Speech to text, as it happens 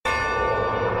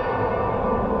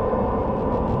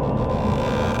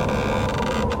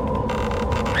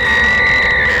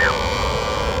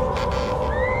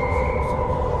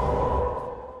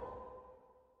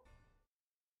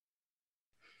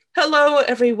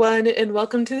everyone, and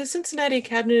welcome to the Cincinnati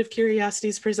Cabinet of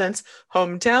Curiosities presents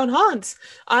Hometown Haunts.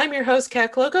 I'm your host,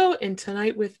 Kat Klogo, and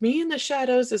tonight with me in the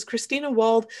shadows is Christina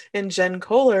Wald and Jen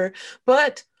Kohler.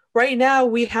 But right now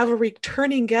we have a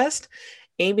returning guest,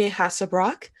 Amy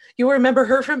Hassebrock. You'll remember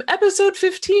her from episode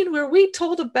 15, where we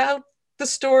told about the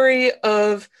story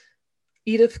of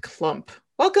Edith Klump.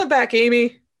 Welcome back,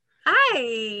 Amy.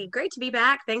 Hi, great to be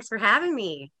back. Thanks for having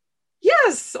me.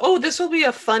 Yes. Oh, this will be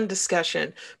a fun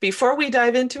discussion. Before we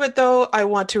dive into it, though, I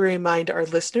want to remind our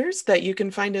listeners that you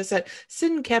can find us at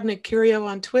Sin Cabinet Curio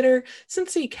on Twitter,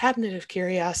 Cincy Cabinet of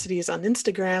Curiosities on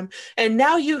Instagram, and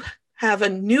now you have a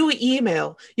new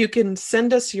email you can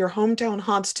send us your hometown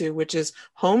haunts to, which is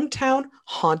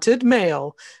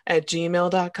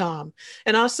hometownhauntedmail@gmail.com.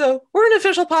 And also, we're an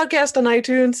official podcast on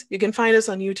iTunes. You can find us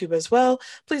on YouTube as well.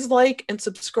 Please like and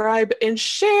subscribe and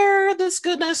share this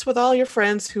goodness with all your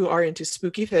friends who are into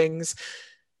spooky things.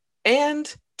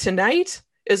 And tonight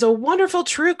is a wonderful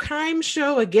true crime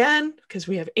show again, because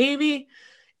we have Amy.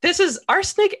 This is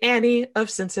Arsenic Annie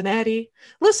of Cincinnati.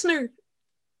 Listener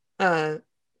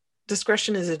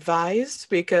discretion is advised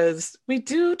because we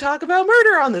do talk about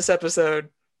murder on this episode.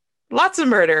 Lots of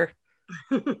murder.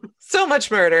 So much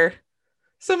murder.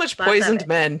 So much poisoned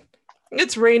men.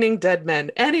 It's raining dead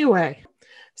men. Anyway,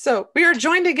 so we are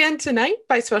joined again tonight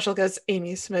by special guest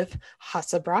Amy Smith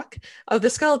Hassebrock of the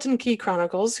Skeleton Key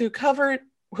Chronicles, who,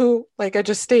 like I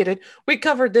just stated, we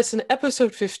covered this in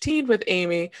episode 15 with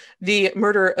Amy, the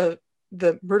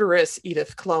murderess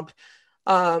Edith Klump.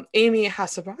 Amy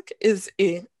Hassebrock is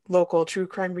a local true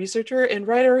crime researcher and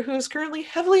writer who is currently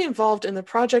heavily involved in the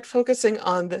project focusing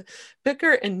on the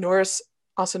Bicker and Norris,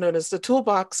 also known as the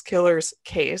Toolbox Killers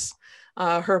case.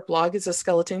 Her blog is the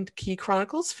Skeleton Key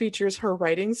Chronicles, features her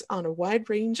writings on a wide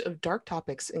range of dark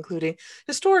topics, including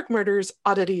historic murders,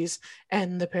 oddities,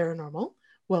 and the paranormal.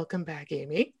 Welcome back,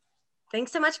 Amy.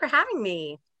 Thanks so much for having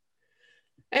me.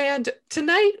 And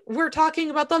tonight we're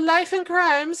talking about the life and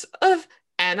crimes of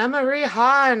Anna Marie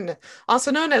Hahn,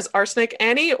 also known as Arsenic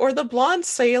Annie or the Blonde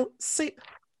I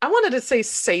wanted to say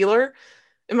Sailor.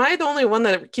 Am I the only one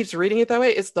that keeps reading it that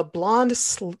way? It's the Blonde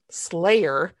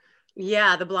Slayer.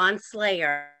 Yeah, the Blonde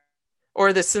Slayer.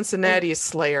 Or the Cincinnati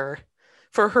Slayer.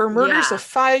 For her murders of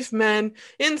 5 men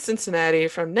in Cincinnati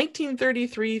from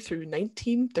 1933 through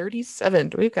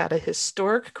 1937. We've got a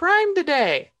historic crime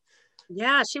today.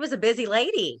 Yeah, she was a busy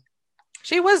lady.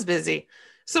 She was busy.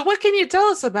 So what can you tell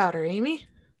us about her, Amy?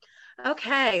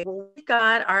 Okay, well, we've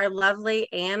got our lovely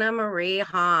Anna Marie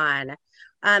Hahn.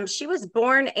 She was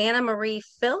born Anna Marie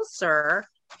Filser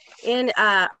in,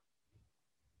 I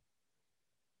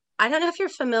don't know if you're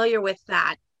familiar with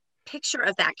that picture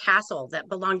of that castle that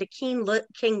belonged to King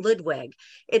Ludwig.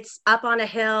 It's up on a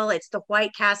hill. It's the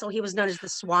White Castle. He was known as the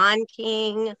Swan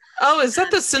King. Oh, is that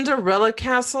the Cinderella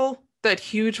Castle? That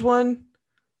huge one?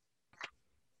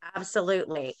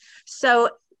 Absolutely. So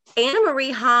Anna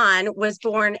Marie Hahn was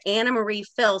born Anna Marie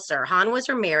Filser. Hahn was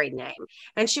her married name.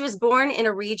 And she was born in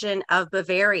a region of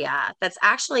Bavaria that's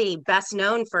actually best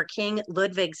known for King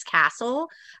Ludwig's castle.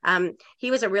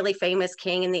 He was a really famous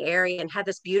king in the area and had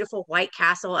this beautiful white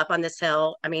castle up on this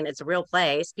hill. I mean, it's a real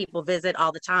place. People visit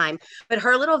all the time. But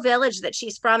her little village that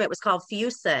she's from, it was called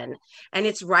Fusen. And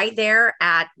it's right there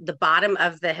at the bottom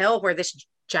of the hill where this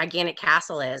gigantic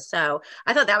castle is. So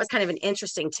I thought that was kind of an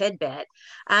interesting tidbit.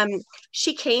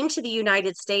 She came to the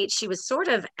United States. She was sort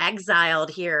of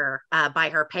exiled here by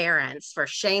her parents for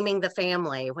shaming the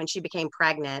family when she became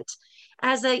pregnant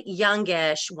as a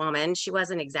youngish woman. She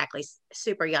wasn't exactly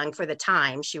super young for the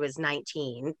time. She was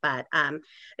 19, but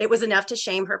it was enough to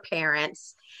shame her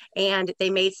parents. And they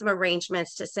made some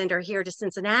arrangements to send her here to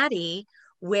Cincinnati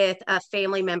with a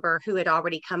family member who had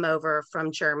already come over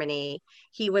from Germany.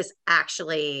 He was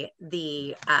actually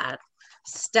the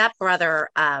stepbrother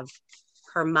of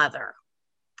her mother.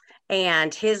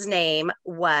 And his name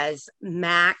was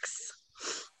Max,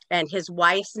 and his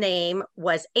wife's name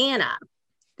was Anna.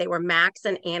 They were Max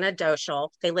and Anna Doschel.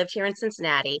 They lived here in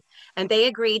Cincinnati, and they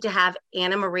agreed to have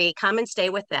Anna Marie come and stay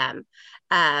with them.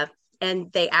 And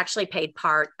they actually paid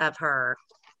part of her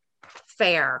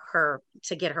fare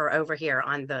to get her over here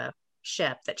on the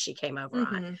ship that she came over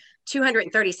on.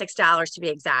 $236 to be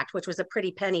exact, which was a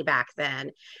pretty penny back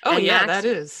then. Oh, and yeah, that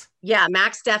is. Yeah,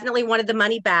 Max definitely wanted the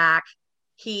money back.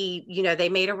 They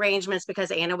made arrangements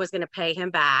because Anna was going to pay him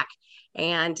back.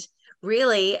 And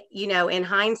really, in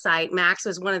hindsight, Max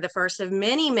was one of the first of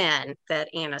many men that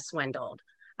Anna swindled.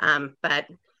 But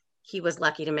he was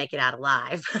lucky to make it out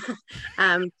alive.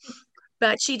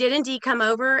 But she did indeed come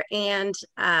over and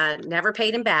never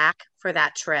paid him back for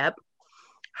that trip.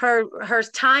 Her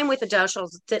time with the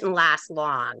Doschels didn't last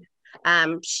long.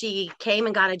 She came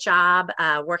and got a job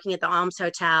working at the Alms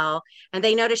Hotel, and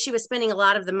they noticed she was spending a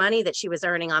lot of the money that she was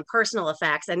earning on personal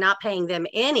effects and not paying them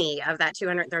any of that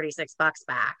 $236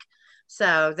 back.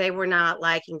 So they were not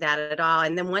liking that at all.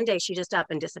 And then one day she just up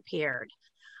and disappeared,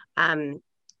 um,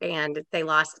 and they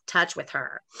lost touch with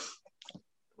her.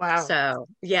 Wow. So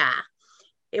yeah,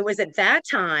 it was at that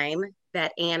time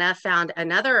that Anna found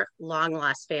another long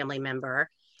lost family member,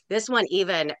 this one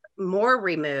even more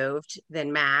removed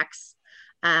than Max.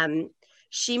 Um,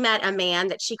 she met a man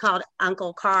that she called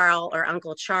Uncle Carl or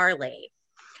Uncle Charlie.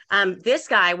 This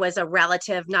guy was a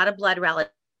relative, not a blood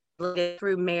relative,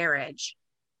 through marriage.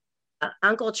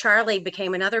 Uncle Charlie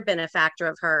became another benefactor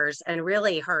of hers and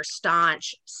really her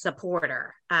staunch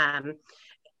supporter.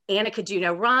 Anna could do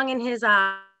no wrong in his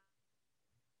eyes.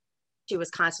 She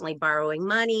was constantly borrowing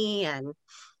money and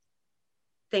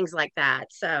things like that.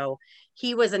 So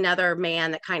he was another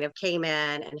man that kind of came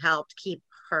in and helped keep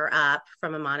her up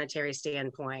from a monetary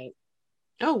standpoint.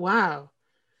 Oh, wow.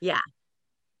 Yeah.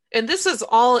 And this is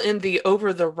all in the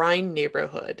Over the Rhine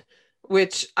neighborhood,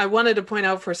 which I wanted to point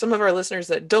out for some of our listeners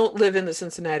that don't live in the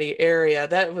Cincinnati area.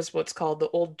 That was what's called the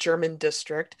Old German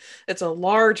District. It's a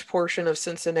large portion of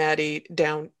Cincinnati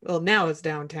well, now it's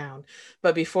downtown,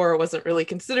 but before it wasn't really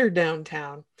considered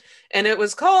downtown. And it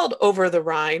was called Over the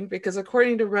Rhine because,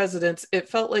 according to residents, it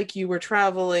felt like you were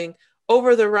traveling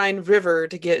over the Rhine River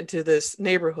to get into this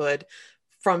neighborhood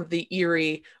from the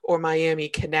Erie or Miami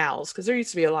canals, because there used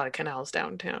to be a lot of canals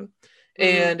downtown. Mm-hmm.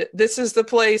 And this is the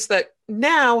place that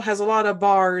now has a lot of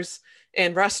bars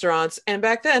and restaurants, and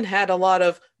back then had a lot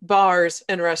of bars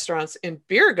and restaurants and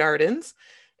beer gardens,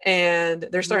 and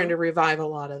they're starting to revive a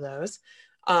lot of those.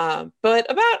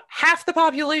 But about half the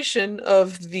population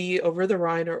of the Over the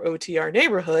Rhine or OTR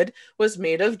neighborhood was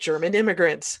made of German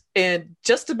immigrants, and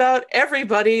just about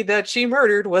everybody that she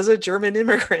murdered was a German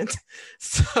immigrant.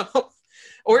 So,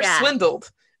 or swindled.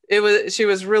 She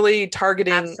was really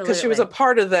targeting because she was a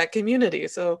part of that community.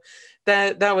 So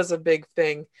that was a big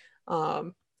thing.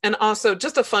 And also,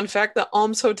 just a fun fact, the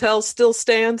Alms Hotel still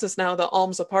stands. It's now the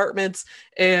Alms Apartments,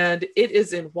 and it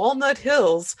is in Walnut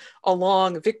Hills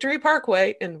along Victory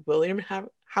Parkway and William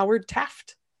Howard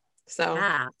Taft. So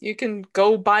you can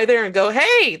go by there and go,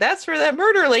 hey, that's where that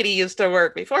murder lady used to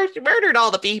work before she murdered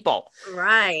all the people.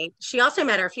 Right. She also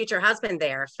met her future husband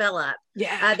there, Philip.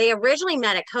 Yeah. They originally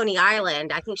met at Coney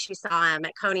Island. I think she saw him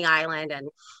at Coney Island, and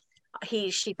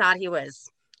she thought he was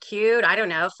cute. I don't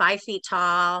know, 5 feet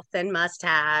tall, thin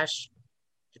mustache,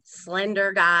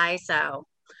 slender guy. So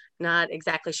not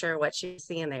exactly sure what she's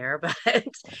seeing there, but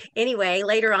anyway,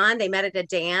 later on they met at a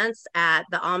dance at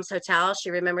the Alms Hotel. She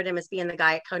remembered him as being the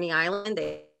guy at Coney Island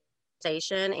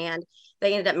station, and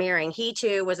they ended up marrying. He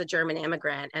too was a German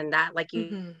immigrant, and that, like,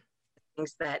 you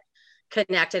things that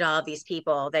connected all of these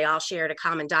people. They all shared a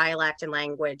common dialect and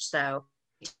language, so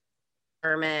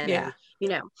German. Yeah.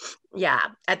 And,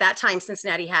 at that time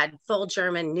Cincinnati had full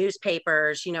German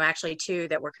newspapers, actually two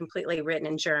that were completely written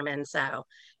in German. So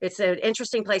it's an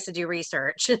interesting place to do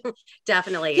research.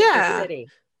 Definitely. Yeah. The city.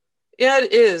 Yeah,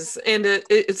 it is. And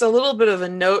it's a little bit of a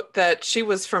note that she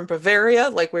was from Bavaria,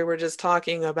 like we were just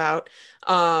talking about.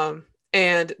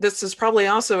 And this is probably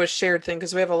also a shared thing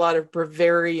because we have a lot of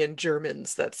Bavarian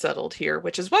Germans that settled here,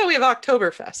 which is why we have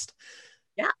Oktoberfest.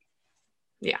 Yeah.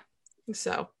 Yeah.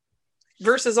 So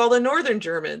versus all the Northern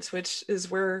Germans, which is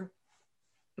where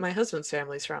my husband's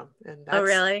family's from. And that's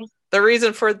really? The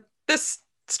reason for this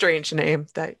strange name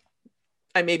that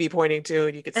I may be pointing to,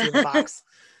 and you can see in the box.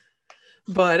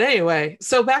 But anyway,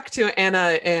 so back to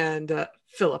Anna and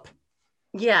Philip.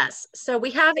 Yes. So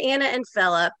we have Anna and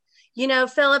Philip.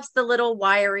 Philip's the little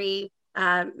wiry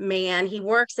man. He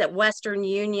works at Western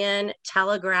Union,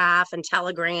 Telegraph, and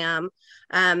Telegram.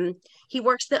 He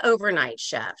works the overnight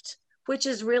shift, which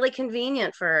is really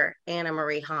convenient for Anna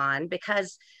Marie Hahn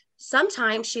because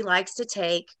sometimes she likes to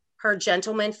take her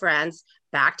gentleman friends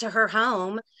back to her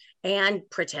home and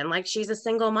pretend like she's a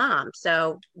single mom.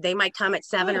 So they might come at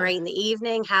 7 or 8 in the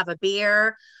evening, have a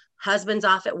beer, husband's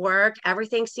off at work.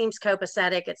 Everything seems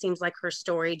copacetic. It seems like her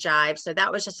story jives. So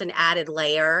that was just an added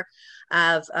layer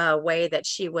of a way that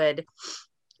she would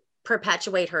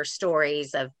perpetuate her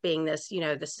stories of being this,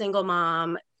 the single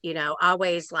mom,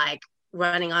 always like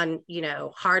running on,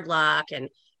 hard luck and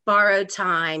borrowed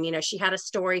time. She had a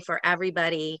story for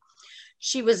everybody.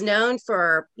 She was known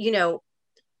for,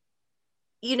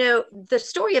 the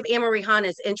story of Anna Marie Hahn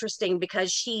is interesting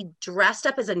because she dressed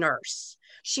up as a nurse.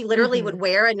 She literally would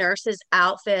wear a nurse's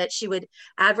outfit. She would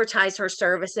advertise her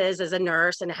services as a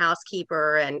nurse and a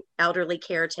housekeeper and elderly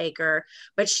caretaker,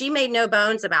 but she made no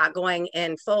bones about going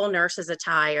in full nurse's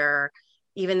attire,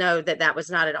 even though that was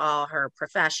not at all her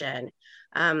profession.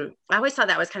 I always thought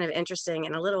that was kind of interesting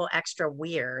and a little extra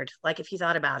weird. Like if you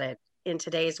thought about it in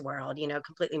today's world,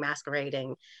 completely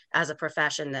masquerading as a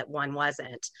profession that one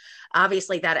wasn't.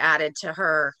 Obviously, that added to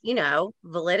her,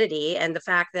 validity and the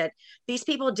fact that these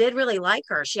people did really like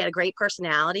her. She had a great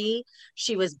personality.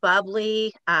 She was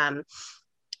bubbly.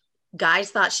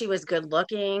 Guys thought she was good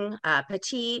looking,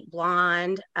 petite,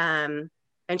 blonde. And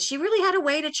she really had a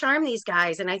way to charm these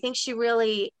guys. And I think she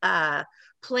really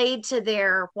played to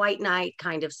their white knight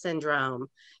kind of syndrome.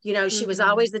 She was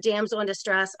always the damsel in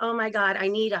distress. Oh my God, I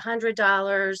need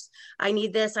 $100. I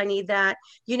need this, I need that.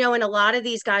 In a lot of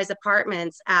these guys'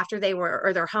 apartments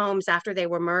or their homes after they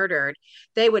were murdered,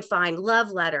 they would find love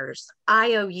letters,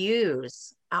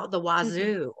 IOUs out the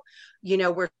wazoo.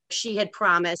 Where she had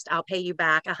promised, I'll pay you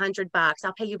back $100.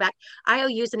 I'll pay you back.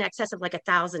 IOUs in excess of like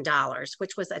 $1,000,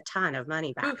 which was a ton of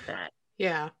money back then.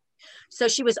 Yeah. So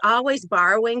she was always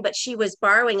borrowing, but she was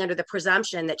borrowing under the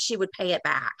presumption that she would pay it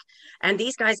back. And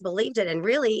these guys believed it. And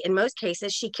really, in most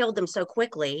cases, she killed them so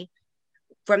quickly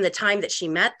from the time that she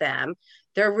met them.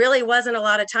 There really wasn't a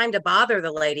lot of time to bother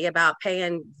the lady about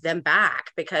paying them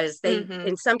back because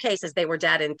in some cases, they were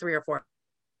dead in 3 or 4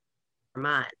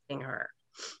 months. Her.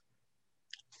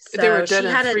 So they were dead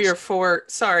in 3 or 4.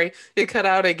 Sorry, it cut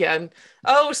out again.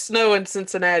 Oh, snow in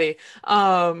Cincinnati.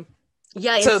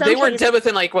 Yeah. So they were dead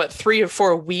within 3 or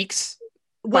 4 weeks.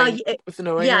 Well,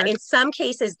 in some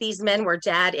cases, these men were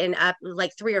dead in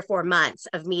 3 or 4 months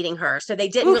of meeting her. So they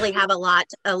didn't really have a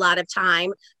lot of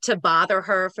time to bother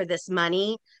her for this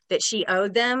money that she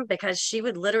owed them because she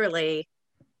would literally,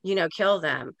 kill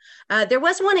them. There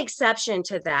was one exception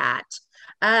to that.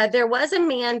 There was a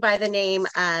man by the name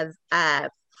of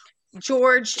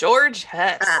George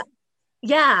Hess.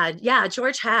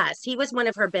 George Hess. He was one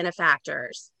of her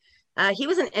benefactors. He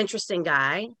was an interesting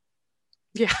guy.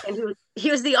 Yeah. And he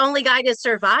was the only guy to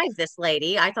survive this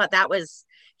lady. I thought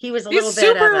he was He's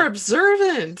super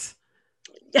observant.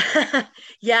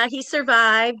 Yeah, he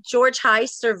survived. George Heiss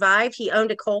survived. He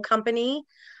owned a coal company.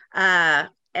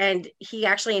 And he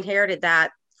actually inherited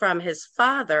that from his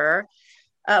father.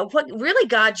 What really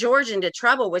got George into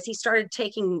trouble was he started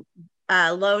taking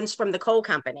loans from the coal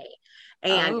company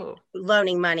and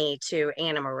loaning money to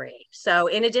Anna Marie. So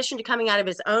in addition to coming out of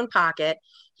his own pocket,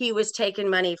 he was taking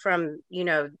money from,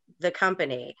 the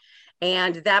company.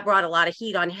 And that brought a lot of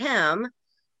heat on him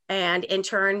and in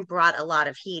turn brought a lot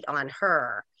of heat on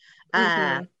her.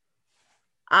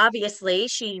 Obviously,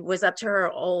 she was up to her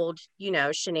old,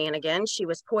 shenanigans. She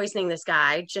was poisoning this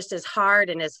guy just as hard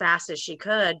and as fast as she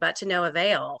could, but to no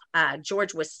avail.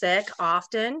 George was sick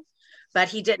often, but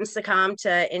he didn't succumb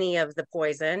to any of the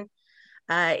poison.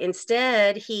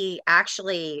 Instead, he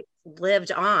actually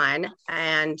lived on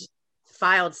and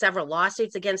filed several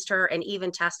lawsuits against her and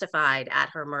even testified at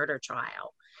her murder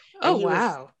trial. Oh,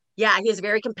 wow. He was a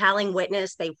very compelling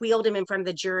witness. They wheeled him in front of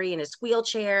the jury in his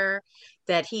wheelchair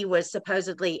that he was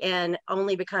supposedly in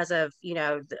only because of,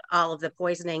 all of the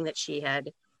poisoning that she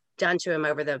had done to him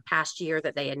over the past year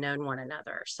that they had known one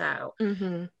another. So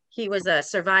he was a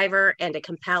survivor and a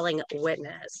compelling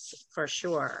witness for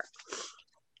sure.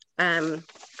 But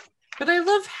I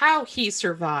love how he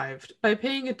survived by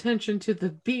paying attention to the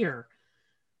beer.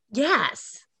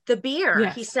 Yes, the beer.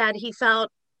 Yes. He said he felt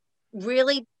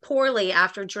really poorly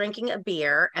after drinking a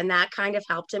beer, and that kind of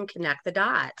helped him connect the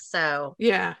dots. So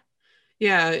yeah.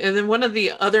 And then one of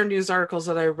the other news articles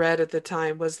that I read at the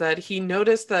time was that he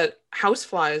noticed that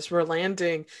houseflies were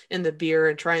landing in the beer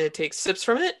and trying to take sips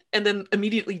from it and then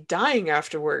immediately dying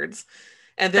afterwards.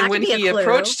 And then when he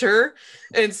approached her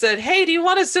and said, "Hey, do you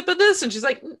want a sip of this?" And she's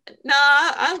like, "Nah,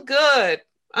 I'm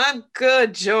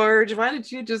good, George. Why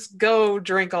did you just go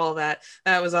drink all that?"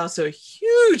 That was also a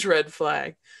huge red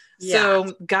flag. Yeah.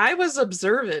 So Guy was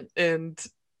observant and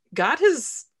got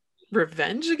his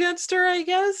revenge against her, I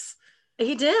guess.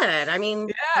 He did. I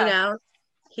mean,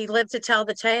 he lived to tell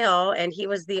the tale, and he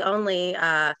was the only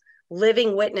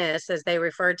living witness, as they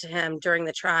referred to him during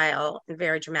the trial in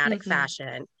very dramatic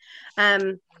fashion.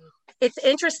 It's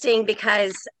interesting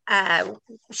because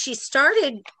she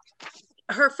started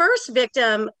her first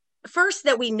victim,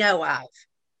 that we know of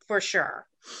for sure,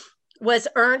 was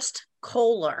Ernst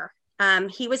Kohler.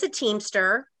 He was a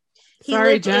Teamster.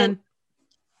 Sorry, Jen.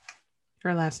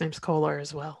 Her last name's Kohler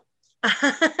as well.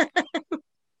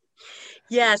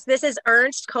 Yes, this is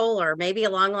Ernst Kohler, maybe a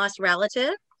long lost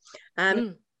relative.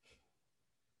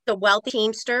 The wealthy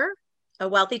Teamster. a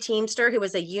wealthy teamster who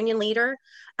was a union leader.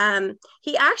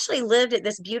 He actually lived at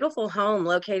this beautiful home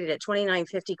located at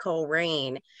 2950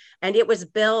 Coleraine, and it was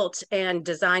built and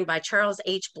designed by Charles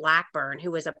H. Blackburn,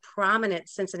 who was a prominent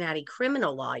Cincinnati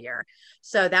criminal lawyer.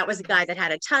 So that was a guy that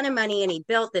had a ton of money, and he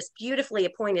built this beautifully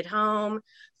appointed home,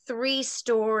 3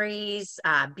 stories,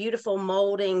 beautiful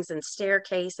moldings and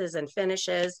staircases and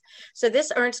finishes. So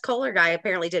this Ernst Kohler guy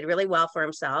apparently did really well for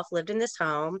himself, lived in this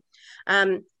home.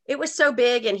 It was so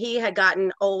big and he had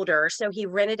gotten older, so he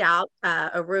rented out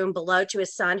a room below to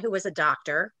his son, who was a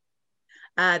doctor.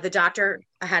 The doctor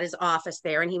had his office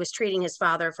there, and he was treating his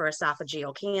father for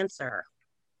esophageal cancer.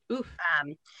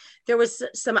 There was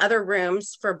some other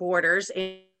rooms for boarders,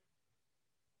 and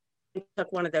he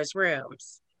took one of those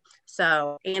rooms.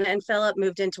 So Anna and Philip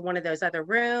moved into one of those other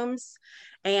rooms,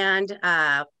 and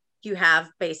you have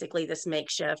basically this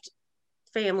makeshift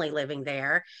family living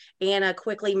there. Anna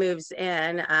quickly moves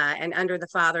in, and under the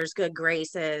father's good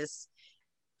graces,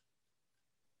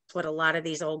 what a lot of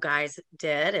these old guys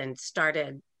did, and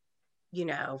started,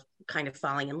 kind of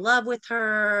falling in love with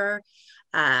her,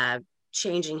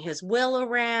 changing his will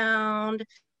around.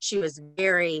 She was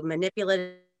very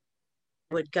manipulative,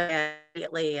 would go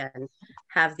immediately and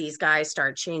have these guys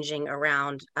start changing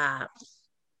around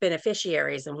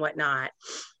beneficiaries and whatnot.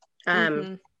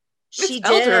 She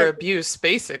did elder abuse,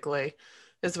 basically,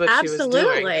 is what she was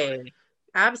doing.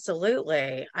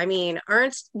 Absolutely. I mean,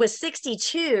 Ernst was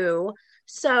 62,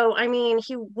 so I mean,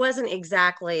 he wasn't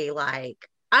exactly like,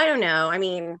 I don't know. I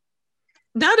mean,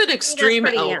 not an extreme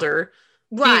elder.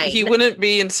 Right. He wouldn't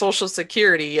be in Social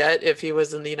Security yet if he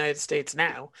was in the United States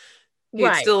now.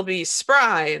 He'd still be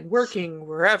spry and working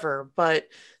wherever, but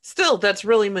still, that's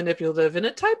really manipulative and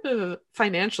a type of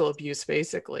financial abuse,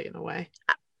 basically, in a way.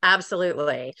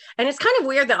 Absolutely. And it's kind of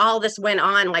weird that all this went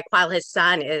on like while his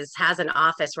son has an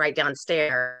office right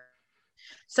downstairs.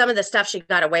 Some of the stuff she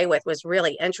got away with was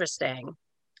really interesting.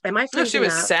 She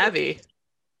was savvy.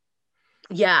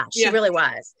 Yeah, she really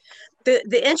was.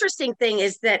 The interesting thing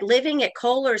is that living at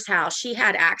Kohler's house, she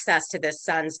had access to this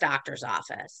son's doctor's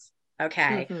office.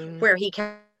 Okay. Where he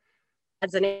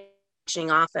has an imaging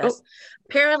office.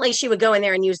 Apparently she would go in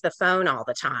there and use the phone all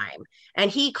the time. And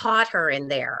he caught her in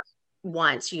there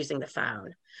once using the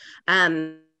phone.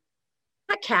 I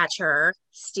catch her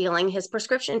stealing his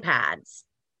prescription pads.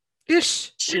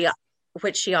 Ish.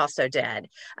 Which she also did.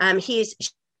 He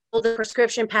stole the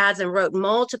prescription pads and wrote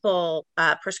multiple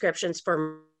prescriptions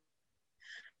for,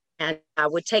 and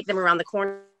would take them around the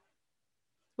corner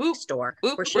store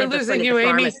where she had befriended the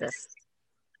pharmacist.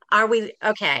 Are we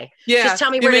okay? Yeah. Just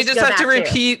tell me where to go back to. You may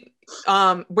just have to repeat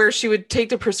where she would take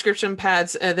the prescription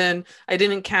pads, and then I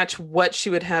didn't catch what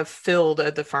she would have filled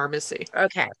at the pharmacy.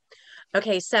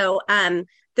 Okay. So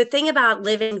the thing about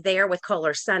living there with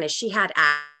Kohler's son is she had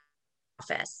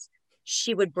office.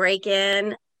 She would break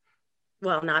in.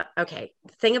 Well, not okay.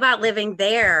 The thing about living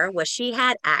there was she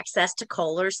had access to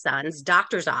Kohler's son's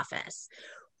doctor's office,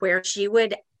 where she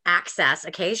would access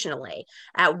occasionally.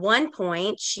 At one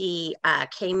point, she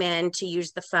came in to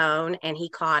use the phone, and he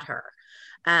caught her.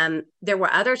 There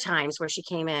were other times where she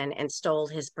came in and stole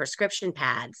his prescription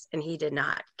pads, and he did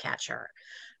not catch her.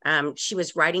 She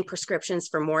was writing prescriptions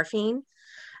for morphine.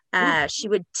 She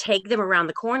would take them around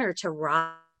the corner to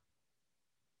Ross.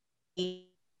 Did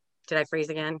I freeze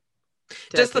again?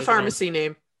 Just the pharmacy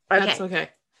name. Okay. That's okay.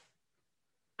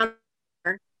 Oh,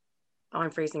 I'm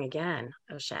freezing again.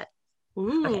 Oh, shit.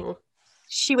 Ooh. Okay.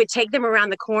 She would take them around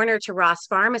the corner to Ross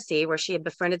Pharmacy, where she had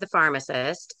befriended the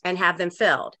pharmacist, and have them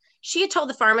filled. She had told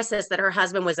the pharmacist that her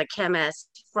husband was a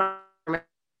chemist,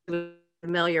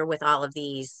 familiar with all of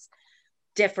these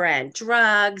different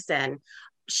drugs, and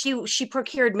she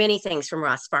procured many things from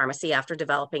Ross Pharmacy after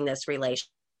developing this relation.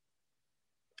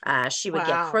 She would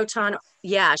get Croton.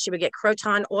 Yeah, she would get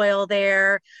Croton oil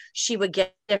there. She would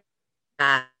get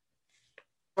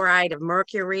chloride of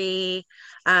mercury,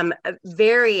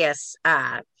 various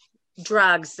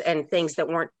drugs and things that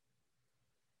weren't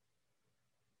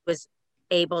was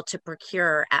able to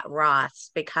procure at Ross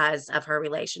because of her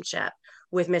relationship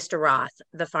with Mr. Roth,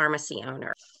 the pharmacy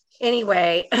owner.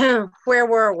 Anyway, where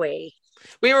were we?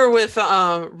 We were with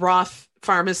Roth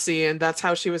Pharmacy, and that's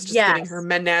how she was just getting her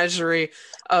menagerie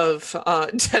of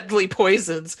deadly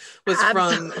poisons was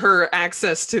from her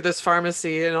access to this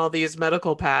pharmacy and all these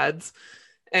medical pads.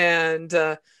 And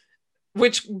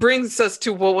which brings us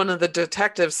to what one of the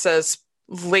detectives says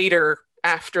later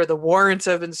after the warrants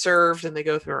have been served and they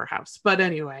go through her house. But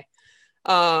anyway.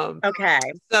 Okay.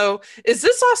 So is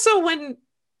this also when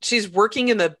she's working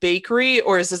in the bakery,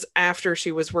 or is this after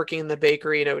she was working in the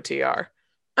bakery in OTR?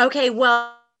 Okay,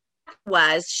 well,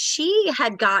 was she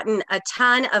had gotten a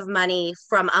ton of money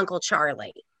from Uncle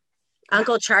Charlie.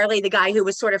 Uncle Charlie, the guy who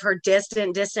was sort of her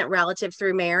distant relative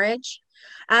through marriage.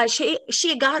 She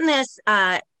had gotten this.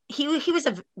 He was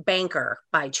a banker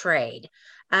by trade,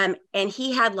 and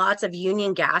he had lots of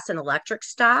Union Gas and Electric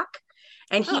stock,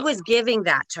 and he was giving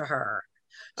that to her.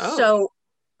 So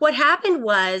what happened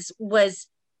was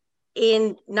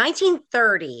in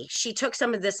 1930, she took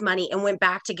some of this money and went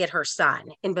back to get her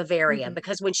son in Bavaria,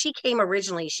 because when she came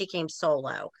originally, she came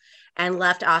solo and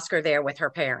left Oscar there with her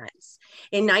parents.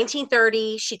 In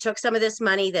 1930, she took some of this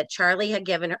money that Charlie had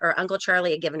given her, or Uncle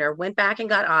Charlie had given her, went back and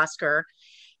got Oscar,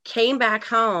 came back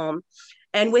home,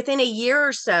 and within a year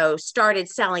or so started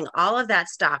selling all of that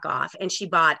stock off. And she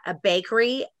bought a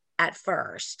bakery at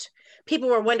first. People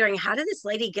were wondering, how did this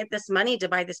lady get this money to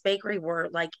buy this bakery where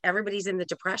like everybody's in the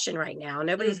depression right now?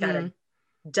 Nobody's got a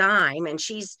dime, and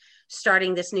she's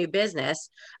starting this new business.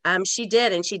 She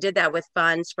did that with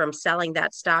funds from selling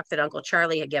that stock that Uncle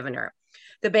Charlie had given her.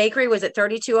 The bakery was at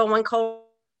 3201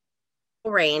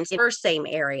 Coleraine in her same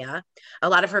area. A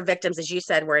lot of her victims, as you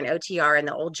said, were in OTR in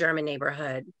the old German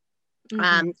neighborhood.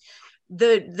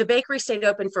 The bakery stayed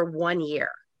open for 1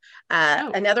 year.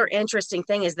 Another interesting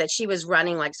thing is that she was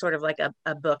running like sort of like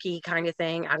a bookie kind of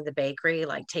thing out of the bakery,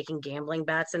 like taking gambling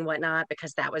bets and whatnot,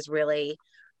 because that was really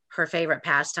her favorite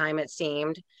pastime, it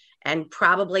seemed, and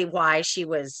probably why she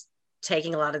was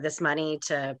taking a lot of this money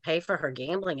to pay for her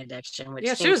gambling addiction,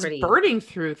 which she was burning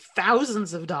through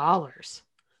thousands of dollars.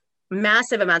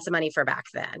 Massive amounts of money for back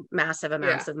then. Massive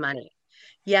amounts of money.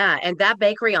 Yeah. And that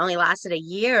bakery only lasted a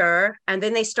year. And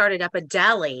then they started up a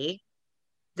deli.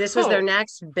 This was their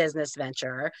next business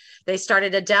venture. They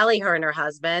started a deli, her and her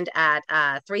husband, at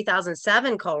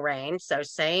 3007 Coleraine, so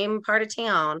same part of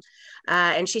town.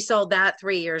 And she sold that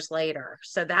 3 years later.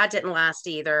 So that didn't last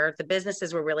either. The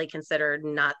businesses were really considered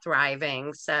not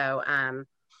thriving. So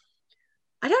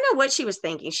I don't know what she was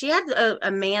thinking. She had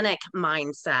a manic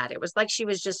mindset. It was like she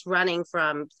was just running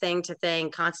from thing to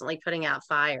thing, constantly putting out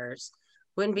fires.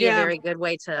 Wouldn't be a very good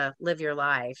way to live your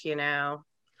life, you know?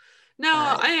 No,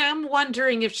 I am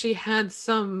wondering if she had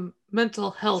some mental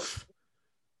health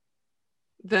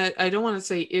that, I don't want to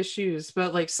say issues,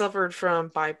 but like suffered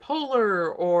from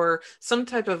bipolar or some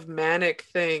type of manic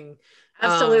thing.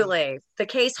 Absolutely. The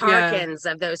case harkens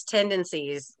of those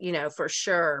tendencies, you know, for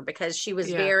sure, because she was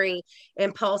very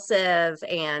impulsive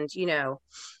and, you know,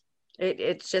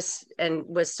 it's just, and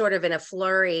was sort of in a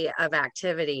flurry of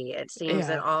activity, it seems,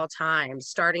 at all times,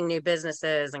 starting new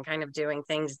businesses and kind of doing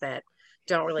things that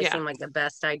don't really seem like the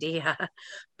best idea.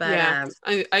 But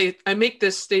I make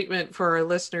this statement for our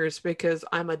listeners because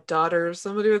I'm a daughter of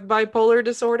somebody with bipolar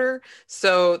disorder.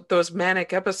 So those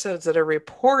manic episodes that are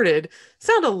reported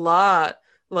sound a lot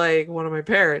like one of my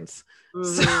parents.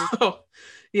 So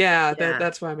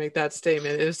that's why I make that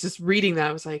statement. It was just reading that,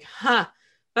 I was like,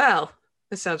 well,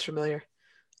 this sounds familiar.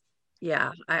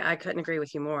 Yeah, I couldn't agree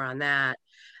with you more on that.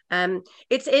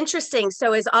 It's interesting.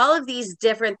 So as all of these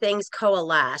different things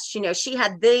coalesced, you know, she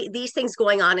had these things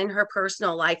going on in her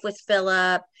personal life with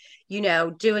Philip, you know,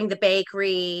 doing the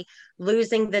bakery,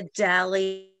 losing the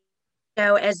deli. You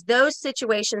know, as those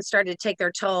situations started to take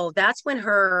their toll, that's when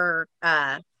her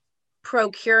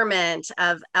procurement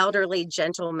of elderly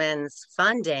gentlemen's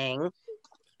funding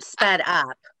sped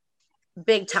up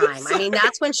big time. I mean,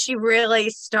 that's when she really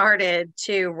started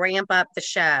to ramp up the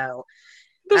show.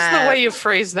 Just the way you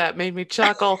phrased that made me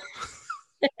chuckle.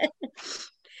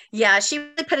 Yeah, she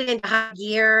really put it into high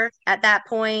gear at that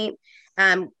point.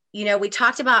 You know, we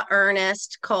talked about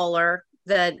Ernest Kohler,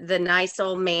 the nice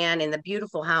old man in the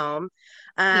beautiful home.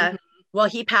 Well,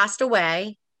 he passed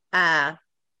away, and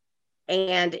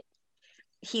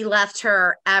he left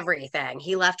her everything.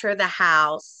 He left her the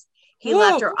house. He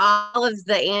left her all of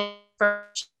the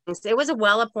furnishings. It was a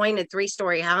well-appointed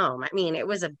 3-story home. I mean, it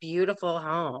was a beautiful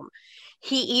home.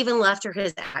 He even left her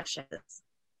his ashes,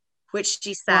 which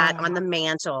she sat on the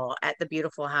mantle at the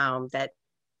beautiful home that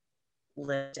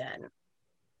lived in.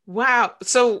 Wow.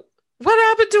 So what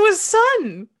happened to his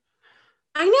son?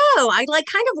 I know. I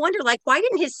kind of wonder, why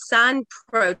didn't his son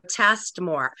protest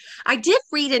more? I did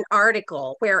read an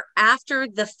article where after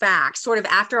the fact, sort of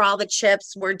after all the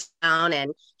chips were down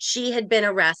and she had been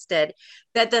arrested,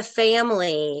 that the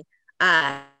family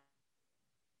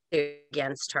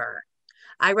against her.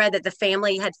 I read that the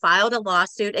family had filed a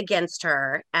lawsuit against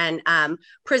her, and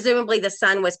presumably the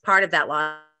son was part of that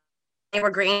law. They were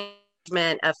granted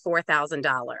of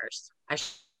 $4,000.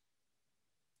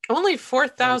 Only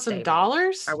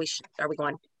 $4,000? Are we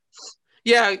going?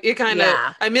 Yeah, it kind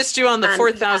of. I missed you on the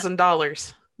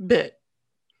 $4,000 bit.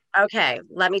 Okay,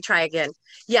 let me try again.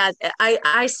 Yeah,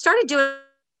 I started doing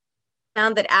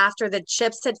found that after the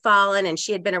chips had fallen and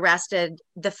she had been arrested,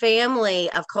 the family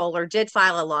of Kohler did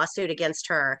file a lawsuit against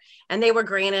her, and they were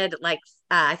granted like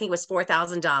I think it was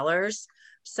 $4,000.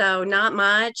 So not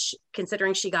much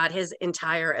considering she got his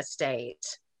entire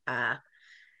estate. Uh,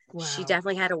 she Wow.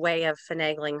 definitely had a way of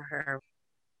finagling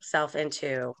herself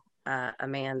into a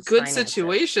man's Good finances.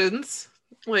 situations.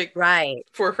 Like Right,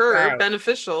 for her, right.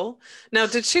 beneficial. Now,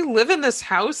 did she live in this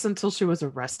house until she was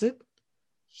arrested?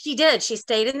 She did. She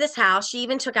stayed in this house. She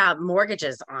even took out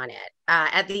mortgages on it.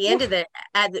 At the end of Oof.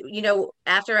 the,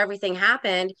 after everything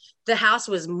happened, the house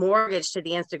was mortgaged to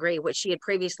the nth degree, which she had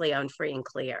previously owned free and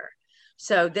clear.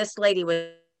 So this lady was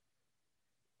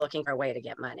looking for a way to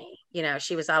get money.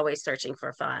 She was always searching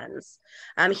for funds.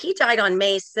 He died on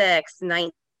May 6th,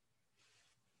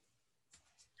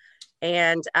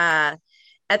 and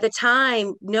at the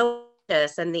time,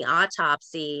 notice and the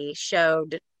autopsy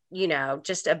showed,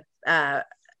 just a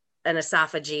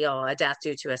death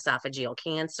due to esophageal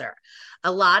cancer.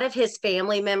 A lot of his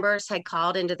family members had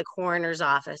called into the coroner's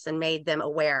office and made them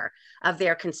aware of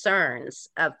their concerns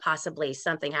of possibly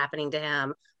something happening to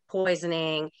him,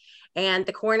 poisoning. And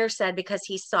the coroner said because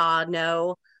he saw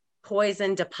no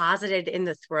poison deposited in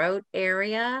the throat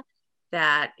area,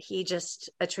 that he just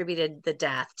attributed the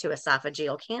death to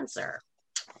esophageal cancer.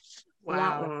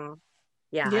 Wow.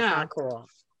 Yeah, that's Yeah. not cool.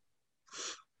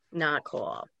 Not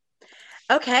cool.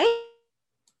 Okay.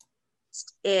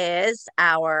 Is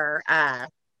our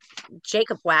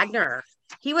Jacob Wagner.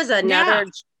 He was Yeah. another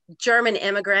German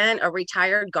immigrant, a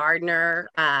retired gardener,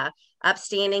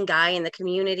 upstanding guy in the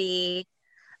community.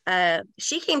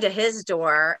 She came to his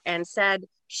door and said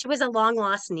she was a long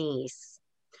lost niece.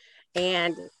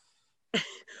 And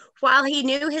while he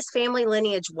knew his family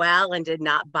lineage well and did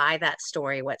not buy that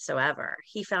story whatsoever,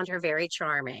 he found her very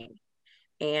charming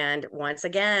and once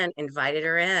again invited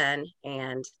her in.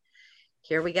 And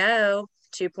here we go,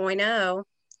 2.0.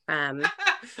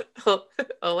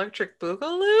 Electric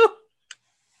Boogaloo?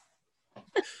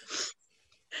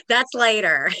 That's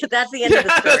later. That's the end of Yeah, the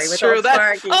story that's with true. old That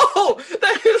Sparky.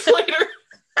 that is later.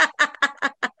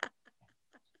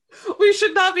 We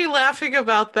should not be laughing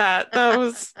about that. That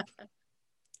was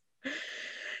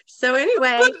So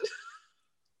anyway, but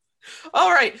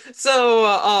all right.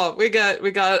 So we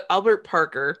got Albert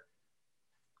Parker.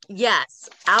 yes,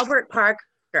 Albert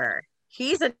Parker.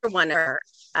 He's another one of her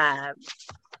uh,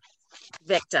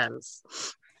 victims.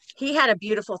 He had a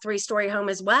beautiful 3-story home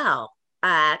as well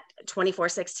at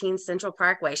 2416 Central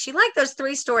Parkway. She liked those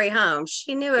 3-story homes.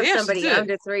 She knew if Yeah, she somebody owned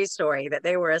did. a 3-story that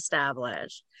they were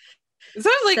established. Is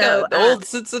that like So an old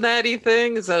Cincinnati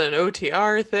thing? Is that an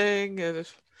OTR thing?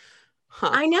 Huh.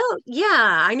 I know,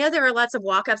 yeah, I know there are lots of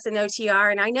walk-ups in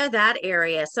OTR, and I know that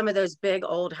area, some of those big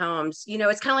old homes,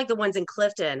 it's kind of like the ones in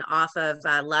Clifton off of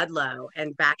Ludlow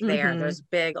and back there, Mm-hmm. those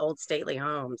big old stately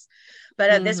homes.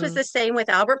 But this was Mm-hmm. the same with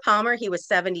Albert Palmer. He was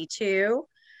 72.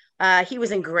 He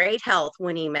was in great health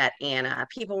when he met Anna.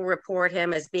 People report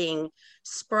him as being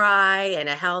spry and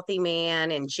a healthy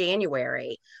man in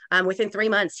January. Within 3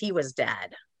 months, he was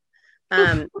dead.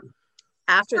 Um,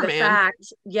 After Poor the man.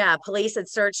 fact, yeah, police had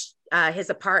searched his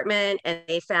apartment and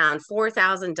they found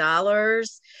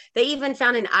 $4,000. They even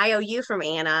found an IOU from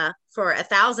Anna for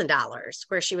 $1,000,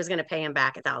 where she was going to pay him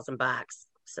back $1,000,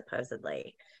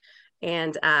 supposedly.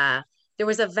 And there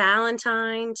was a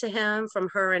Valentine to him from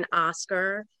her and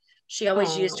Oscar. She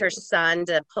always used her Oh. son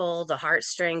to pull the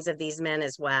heartstrings of these men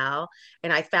as well.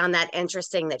 And I found that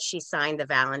interesting that she signed the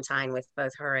Valentine with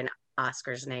both her and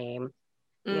Oscar's name,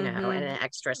 and Mm-hmm. an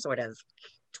extra sort of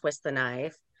twist the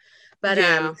knife. But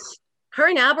Yeah. her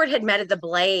and Albert had met at the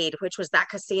Blade, which was that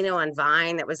casino on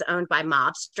Vine that was owned by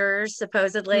mobsters,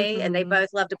 supposedly, and they Mm-hmm.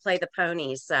 both loved to play the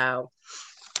ponies. So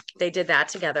they did that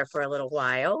together for a little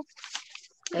while.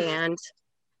 And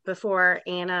before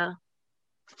Anna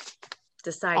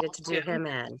decided to Off do him.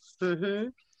 him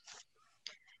in.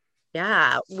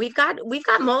 Yeah, we've got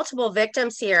multiple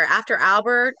victims here. After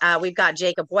Albert, we've got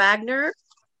Jacob Wagner.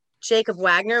 Jacob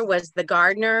Wagner was the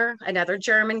gardener, another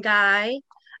German guy.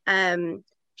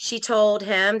 She told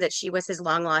him that she was his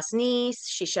long lost niece.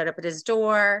 She showed up at his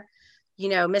door.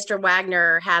 Mr.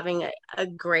 Wagner having a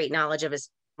great knowledge of his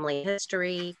family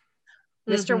history.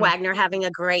 Mr. Mm-hmm. Wagner, having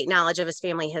a great knowledge of his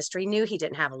family history, knew he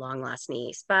didn't have a long lost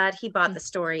niece, but he bought the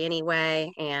story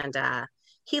anyway. And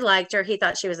he liked her. He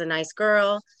thought she was a nice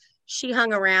girl. She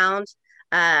hung around.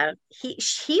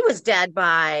 He was dead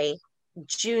by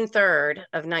June 3rd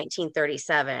of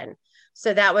 1937.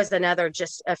 So that was another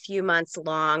just a few months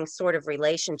long sort of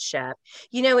relationship.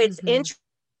 It's Mm-hmm. interesting.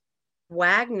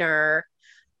 Wagner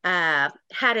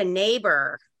had a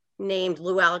neighbor named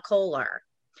Luella Kohler,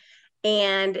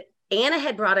 and Anna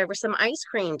had brought over some ice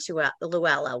cream to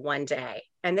Luella one day.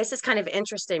 And this is kind of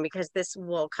interesting because this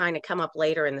will kind of come up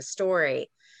later in the story.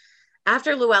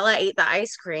 After Luella ate the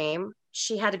ice cream,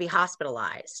 she had to be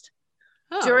hospitalized.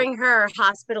 Oh. During her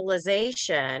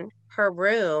hospitalization, her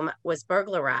room was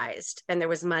burglarized and there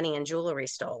was money and jewelry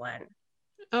stolen.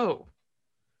 Oh.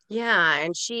 Yeah,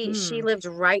 and she lived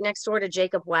right next door to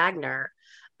Jacob Wagner.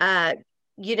 Uh,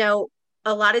 you know,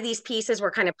 a lot of these pieces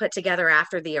were kind of put together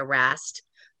after the arrest,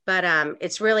 but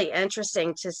it's really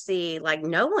interesting to see like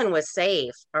no one was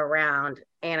safe around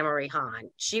Anna Marie Hahn.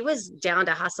 She was down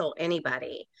to hustle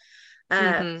anybody.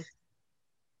 Mm-hmm.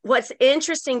 What's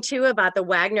interesting too about the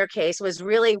Wagner case was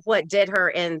really what did her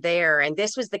in there, and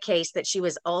this was the case that she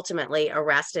was ultimately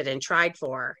arrested and tried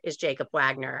for, is Jacob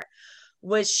Wagner,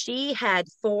 was she had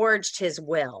forged his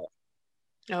will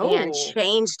and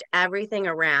changed everything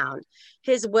around.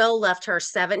 His will left her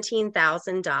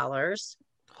 $17,000.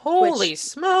 Holy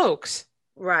smokes.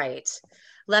 Right.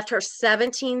 Left her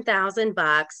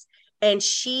 $17,000. And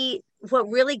what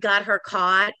really got her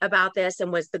caught about this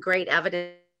and was the great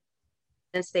evidence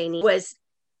they need was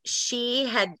she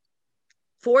had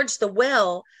forged the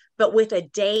will, but with a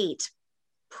date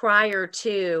prior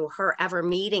to her ever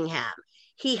meeting him.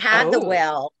 He had the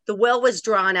will. The will was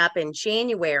drawn up in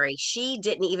January. She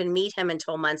didn't even meet him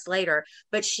until months later,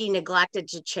 but she neglected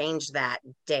to change that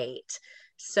date.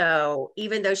 So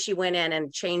even though she went in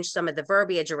and changed some of the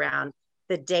verbiage around,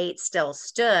 the date still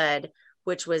stood,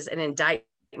 which was an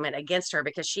indictment against her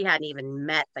because she hadn't even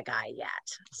met the guy yet.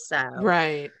 So,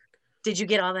 right. Did you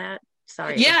get all that?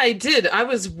 Sorry. Yeah, I did. I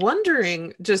was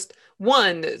wondering, just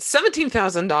one,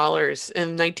 $17,000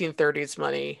 in 1930s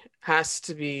money has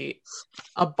to be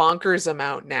a bonkers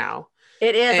amount now.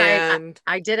 It is. And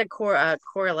I did a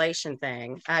correlation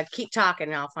thing. Keep talking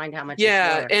and I'll find how much.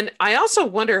 Yeah. And I also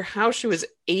wonder how she was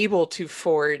able to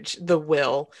forge the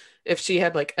will if she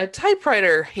had like a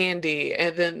typewriter handy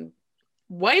and then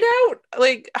white out.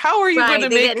 Like, how are you going to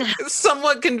make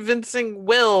somewhat convincing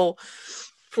will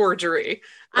forgery?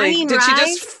 Like, did she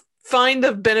just find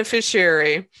the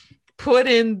beneficiary,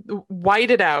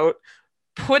 white it out,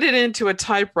 put it into a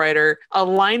typewriter,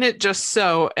 align it just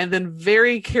so, and then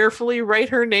very carefully write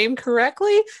her name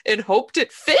correctly and hoped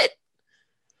it fit?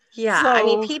 Yeah, I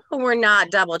mean, people were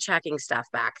not double checking stuff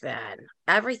back then.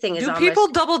 Everything is. Do people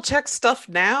double check stuff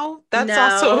now? That's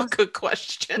also a good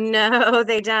question. No,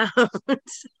 they don't.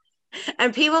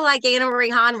 And people like Anna Marie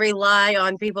Hahn rely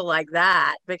on people like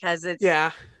that because it's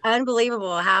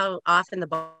unbelievable how often the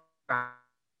bar.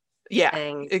 Yeah,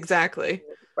 exactly.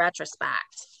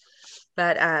 Retrospect.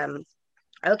 But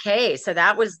okay, so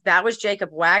that was Jacob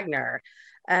Wagner.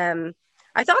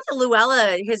 I thought the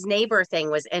Luella, his neighbor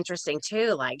thing was interesting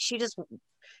too. Like she just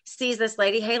sees this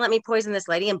lady, hey, let me poison this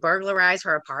lady and burglarize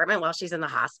her apartment while she's in the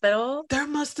hospital. There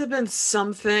must have been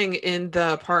something in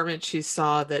the apartment she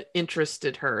saw that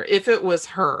interested her. If it was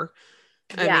her,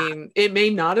 I mean, it may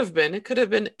not have been. It could have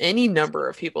been any number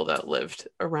of people that lived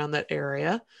around that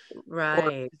area.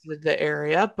 Right. Or the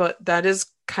area, but that is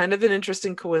kind of an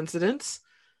interesting coincidence.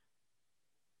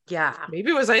 Yeah.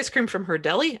 Maybe it was ice cream from her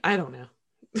deli. I don't know.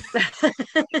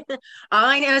 All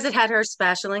I know is it had her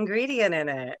special ingredient in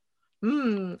it.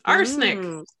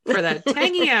 Arsenic for that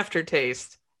tangy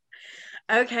aftertaste.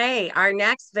 Okay, our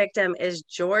next victim is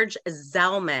George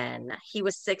Zellman. He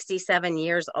was 67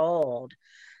 years old.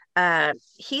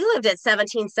 He lived at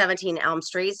 1717 Elm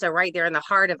Street, so right there in the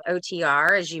heart of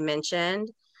OTR, as you mentioned.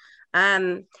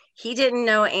 He didn't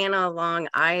know Anna long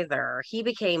either. He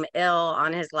became ill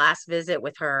on his last visit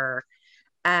with her.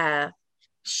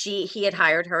 He had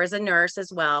hired her as a nurse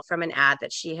as well from an ad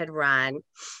that she had run.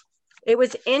 It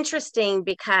was interesting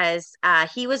because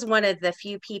he was one of the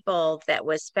few people that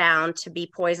was found to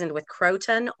be poisoned with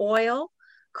croton oil.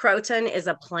 Croton is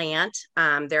a plant.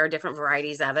 There are different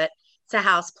varieties of it. It's a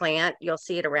house plant. You'll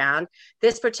see it around.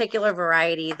 This particular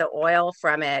variety, the oil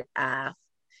from it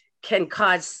can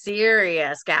cause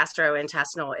serious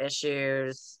gastrointestinal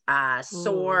issues,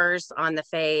 sores on the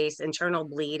face, internal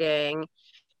bleeding.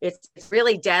 It's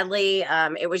really deadly.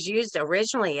 It was used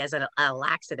originally as a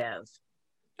laxative.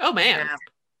 Oh, man.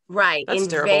 Right. That's a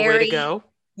terrible way to go.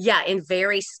 Yeah, in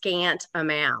very scant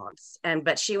amounts.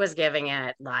 But she was giving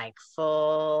it like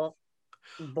full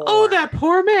bore. Oh, that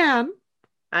poor man.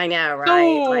 I know, right?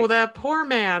 Oh, that poor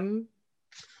man.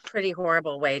 Pretty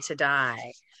horrible way to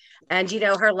die. And,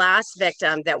 her last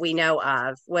victim that we know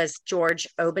of was George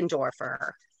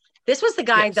Obendorfer. This was the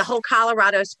guy, the whole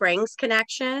Colorado Springs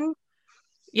connection.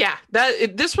 Yeah,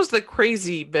 this was the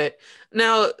crazy bit.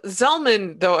 Now,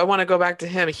 Zellman, though, I want to go back to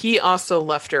him. He also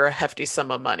left her a hefty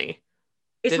sum of money.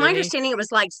 It's my didn't he? understanding it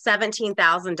was like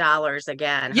 $17,000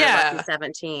 again, her lucky Yeah.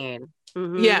 17.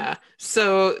 Mm-hmm. Yeah.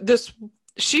 So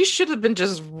she should have been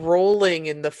just rolling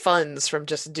in the funds from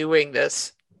just doing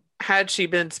this. Had she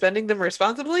been spending them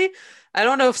responsibly, I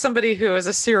don't know if somebody who is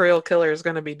a serial killer is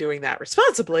going to be doing that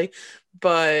responsibly,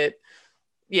 but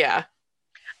yeah,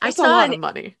 I that's a saw lot an of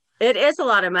money. It is a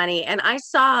lot of money. And I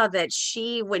saw that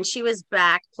when she was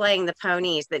back playing the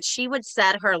ponies, that she would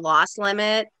set her loss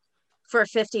limit for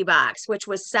 $50, which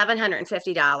was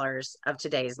 $750 of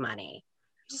today's money.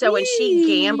 So when she Whee!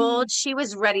 gambled, she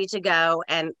was ready to go.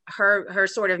 And her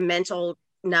sort of mental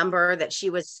number that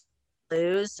she was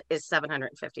lose is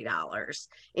 $750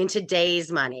 in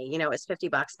today's money. It's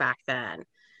 $50 back then.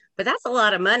 But that's a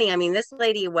lot of money. I mean, this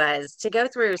lady was to go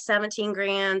through 17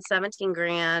 grand.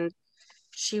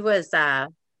 She was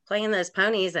playing those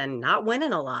ponies and not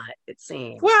winning a lot, it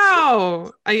seems.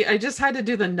 Wow. I just had to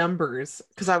do the numbers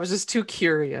because I was just too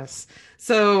curious.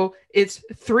 So it's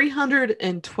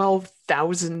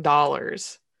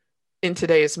 $312,000 in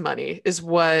today's money is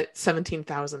what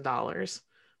 $17,000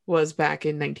 was back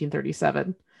in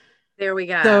 1937. There we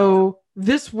go. So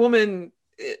this woman,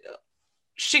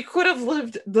 she could have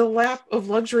lived the lap of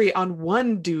luxury on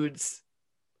one dude's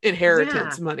Yeah.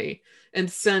 inheritance money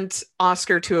and sent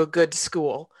Oscar to a good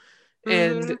school. Hmm.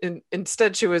 And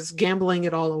instead, she was gambling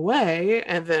it all away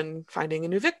and then finding a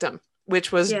new victim,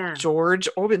 which was Yeah. George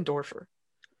Obendorfer.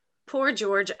 Poor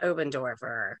George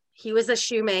Obendorfer. He was a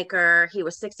shoemaker. He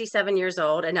was 67 years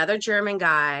old, another German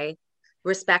guy,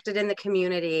 respected in the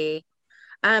community.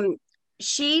 Um,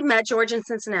 she met George in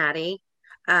Cincinnati,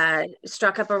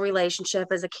 struck up a relationship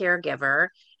as a caregiver,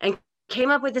 and came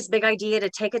up with this big idea to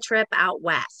take a trip out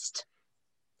west.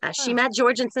 She Huh. met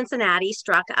George in Cincinnati,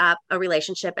 struck up a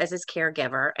relationship as his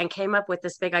caregiver, and came up with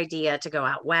this big idea to go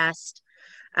out west.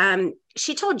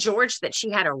 She told George that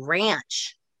she had a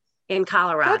ranch in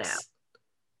Colorado. That's,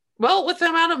 well, with the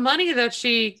amount of money that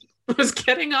she was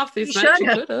getting off She these nights, should she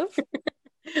have, could have.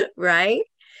 right?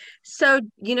 So,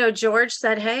 George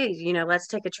said, hey, let's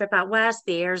take a trip out west.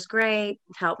 The air's great,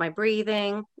 help my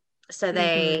breathing. So Hmm.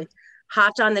 they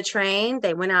hopped on the train.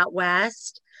 They went out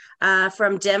west.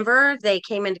 From Denver, they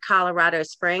came into Colorado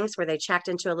Springs where they checked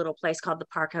into a little place called the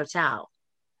Park Hotel.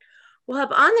 Well,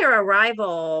 upon their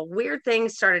arrival, weird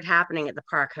things started happening at the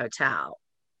Park Hotel.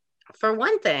 For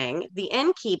one thing, the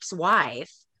innkeep's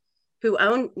wife, who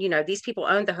owned, these people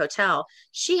owned the hotel,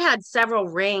 she had several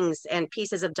rings and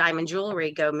pieces of diamond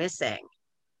jewelry go missing.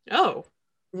 Oh.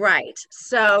 Right.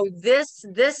 So this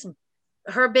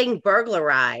her being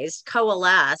burglarized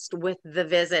coalesced with the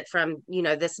visit from,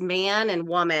 this man and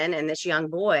woman and this young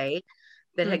boy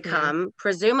that had Hmm. come,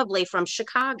 presumably from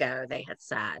Chicago, they had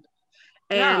said.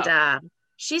 And Yeah.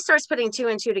 she starts putting two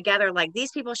and two together, like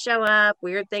these people show up,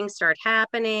 weird things start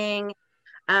happening.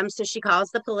 So she calls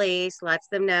the police, lets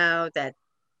them know that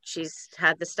she's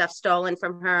had the stuff stolen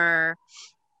from her.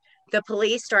 The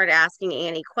police start asking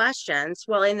Annie questions.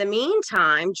 Well, in the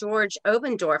meantime, George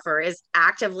Obendorfer is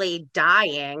actively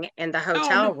dying in the Oh no.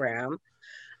 hotel room.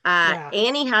 Yeah.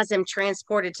 Annie has him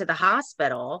transported to the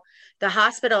hospital. The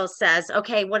hospital says,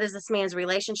 okay, what is this man's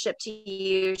relationship to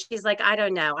you? She's like, I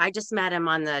don't know. I just met him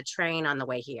on the train on the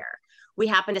way here. We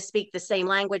happen to speak the same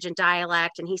language and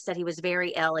dialect, and he said he was very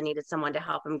ill and needed someone to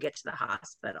help him get to the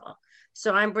hospital.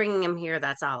 So I'm bringing him here.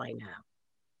 That's all I know.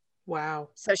 Wow.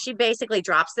 So she basically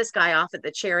drops this guy off at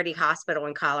the charity hospital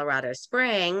in Colorado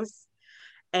Springs.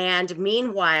 And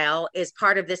meanwhile, is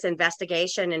part of this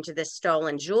investigation into this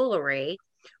stolen jewelry,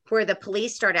 where the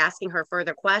police start asking her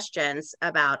further questions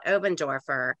about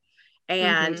Obendorfer.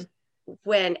 And Hmm.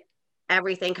 when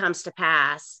everything comes to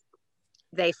pass,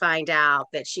 they find out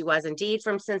that she was indeed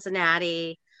from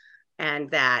Cincinnati and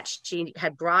that she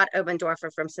had brought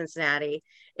Obendorfer from Cincinnati.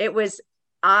 It was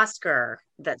Oscar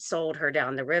that sold her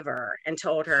down the river and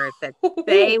told her that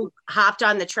they hopped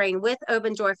on the train with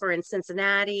Obendorfer in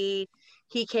Cincinnati.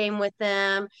 He came with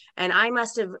them, and I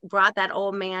must have brought that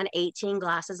old man 18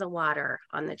 glasses of water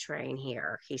on the train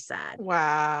here, he said.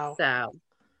 Wow. So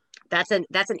that's an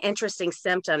interesting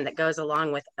symptom that goes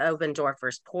along with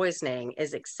Obendorfer's poisoning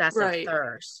is excessive Right.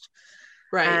 thirst.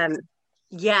 Right. Um,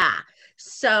 yeah.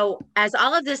 So as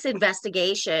all of this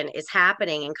investigation is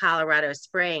happening in Colorado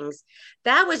Springs,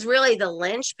 that was really the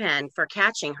linchpin for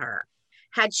catching her.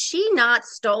 Had she not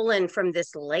stolen from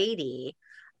this lady,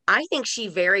 I think she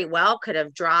very well could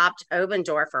have dropped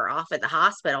Obendorfer off at the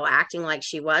hospital, acting like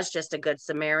she was just a good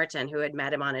Samaritan who had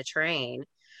met him on a train,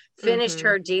 finished Hmm.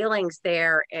 her dealings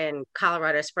there in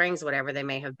Colorado Springs, whatever they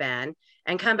may have been,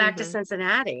 and come back to Hmm.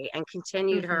 Cincinnati and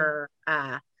continued Hmm. her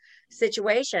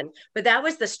situation. But that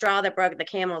was the straw that broke the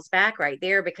camel's back right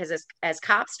there, because as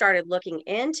cops started looking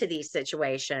into these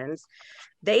situations,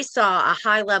 they saw a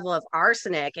high level of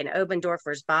arsenic in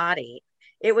Obendorfer's body.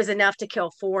 It was enough to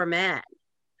kill 4 men.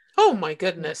 Oh my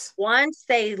goodness. Once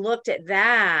they looked at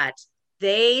that,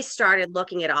 they started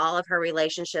looking at all of her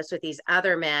relationships with these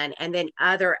other men, and then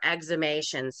other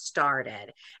exhumations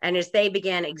started. And as they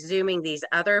began exhuming these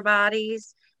other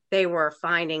bodies, they were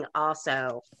finding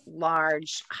also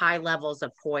large, high levels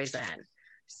of poison.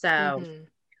 So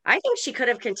I think she could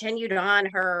have continued on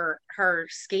her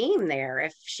scheme there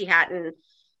if she hadn't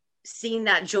seen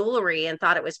that jewelry and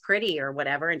thought it was pretty or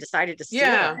whatever and decided to steal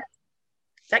it.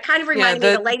 That kind of reminded me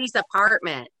of the lady's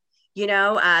apartment,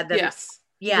 yes.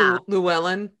 Yeah.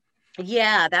 Llewellyn.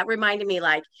 Yeah, that reminded me,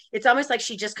 like, it's almost like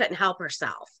she just couldn't help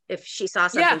herself. If she saw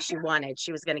something she wanted,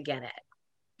 she was going to get it.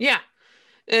 Yeah.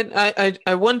 And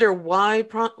I wonder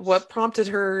what prompted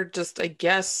her, just, I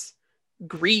guess,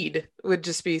 greed. Would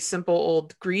just be simple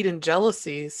old greed and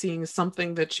jealousy, seeing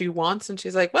something that she wants. And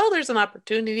she's like, well, there's an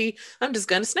opportunity. I'm just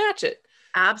going to snatch it.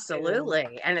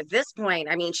 Absolutely. And at this point,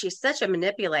 I mean, she's such a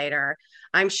manipulator.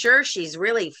 I'm sure she's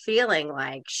really feeling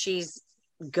like she's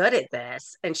good at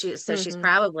this. And she's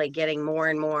probably getting more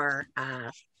and more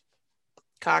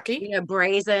cocky,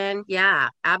 brazen. Yeah,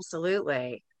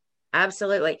 absolutely.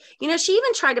 Absolutely. She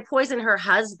even tried to poison her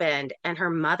husband and her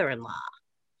mother-in-law.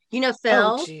 Phil.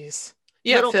 Oh, jeez.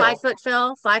 Yeah, little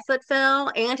Phil. 5-foot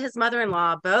Phil, and his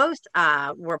mother-in-law both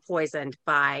were poisoned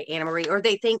by Anna Marie, or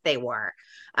they think they were.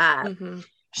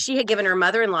 She had given her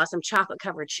mother-in-law some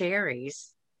chocolate-covered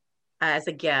cherries as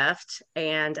a gift,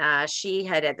 and she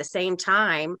had, at the same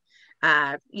time,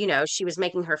 she was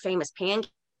making her famous pancakes,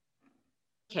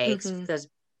 those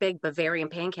big Bavarian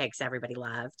pancakes everybody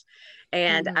loved,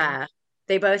 and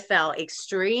they both fell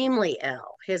extremely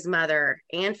ill, his mother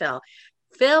and Phil.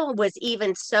 Phil was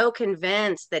even so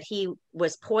convinced that he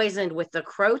was poisoned with the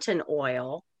croton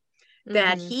oil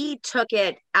that he took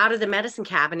it out of the medicine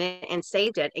cabinet and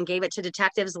saved it and gave it to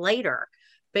detectives later,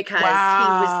 because he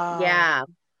was,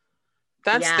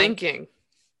 that's thinking.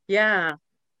 Yeah.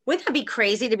 Wouldn't that be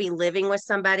crazy to be living with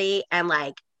somebody and,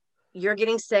 like, you're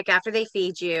getting sick after they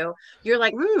feed you? You're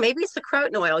like, maybe it's the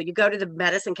croton oil. You go to the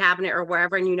medicine cabinet or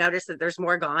wherever and you notice that there's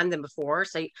more gone than before.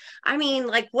 So, I mean,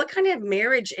 like, what kind of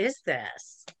marriage is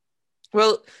this?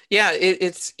 Well, yeah,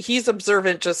 he's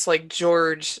observant, just like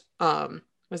George,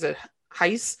 was it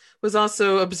Heiss was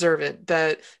also observant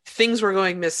that things were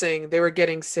going missing. They were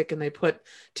getting sick, and they put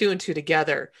 2 and 2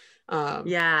 together.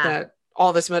 That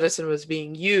all this medicine was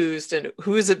being used, and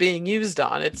who is it being used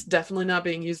on? It's definitely not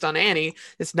being used on Annie.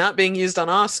 It's not being used on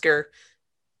Oscar.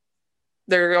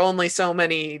 There are only so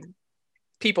many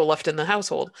people left in the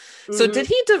household. So did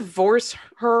he divorce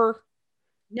her?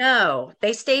 No,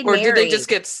 they stayed married. Or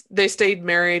did they stayed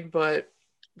married, but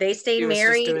they stayed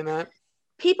married. Just doing that?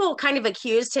 People kind of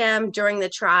accused him during the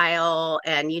trial,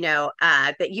 and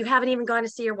that you haven't even gone to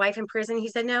see your wife in prison. He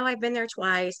said, no, I've been there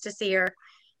twice to see her.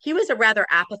 He was a rather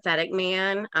apathetic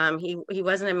man. He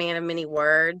wasn't a man of many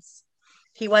words.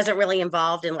 He wasn't really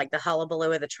involved in, like, the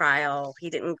hullabaloo of the trial.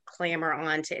 He didn't clamor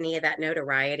on to any of that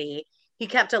notoriety. He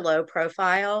kept a low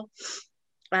profile.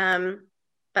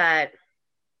 But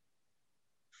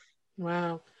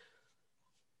wow.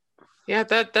 Yeah,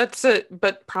 that's it,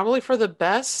 but probably for the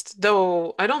best,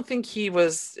 though I don't think he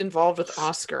was involved with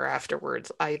Oscar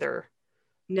afterwards either.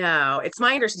 No, it's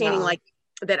my understanding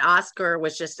that Oscar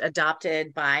was just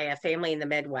adopted by a family in the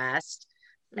Midwest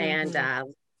and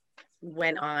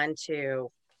went on to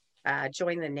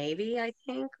join the Navy, I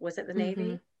think. Was it the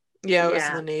Navy? Yeah, it was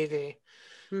the Navy.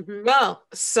 Well,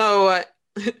 so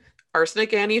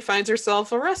Arsenic Annie finds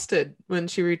herself arrested when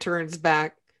she returns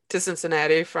back to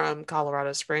Cincinnati from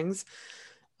Colorado Springs.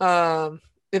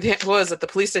 It was that the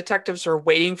police detectives were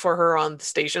waiting for her on the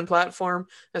station platform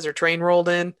as her train rolled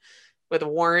in with a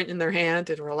warrant in their hand,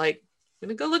 and were like, I'm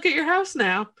gonna go look at your house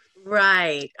now.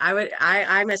 Right.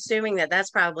 I'm assuming that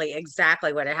that's probably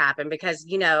exactly what had happened, because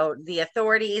the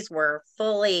authorities were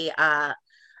fully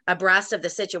abreast of the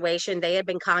situation. They had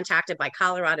been contacted by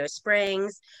Colorado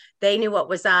Springs. They knew what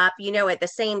was up. At the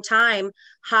same time,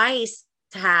 Heiss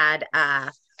had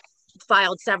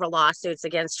filed several lawsuits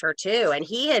against her too, and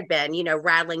he had been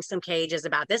rattling some cages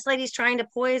about, this lady's trying to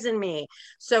poison me.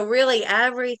 So really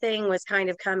everything was kind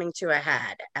of coming to a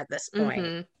head at this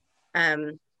point.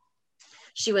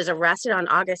 She was arrested on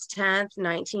August 10th,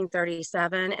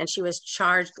 1937, and she was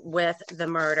charged with the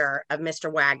murder of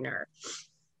Mr. Wagner.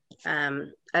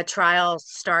 A trial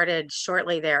started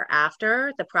shortly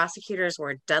thereafter. The prosecutors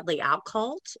were Dudley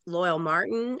Outcolt, Loyal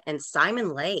Martin, and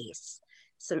Simon Lace.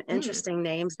 Some interesting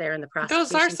names there in the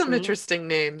Those are prosecution some team. interesting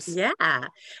names. Yeah.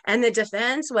 And the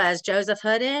defense was Joseph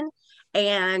Hooden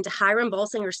and Hiram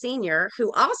Bolsinger Sr.,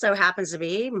 who also happens to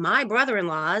be my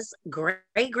brother-in-law's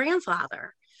great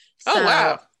grandfather. Oh, So,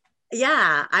 wow.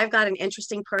 yeah, I've got an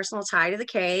interesting personal tie to the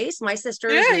case. My sister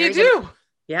is Yeah, you married to, do.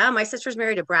 yeah, my sister's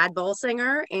married to Brad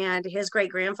Bolsinger, and his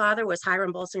great grandfather was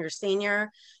Hiram Bolsinger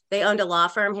Sr. They owned a law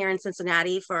firm here in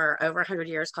Cincinnati for over 100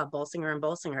 years called Bolsinger and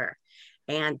Bolsinger,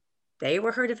 and they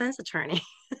were her defense attorney.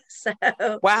 So,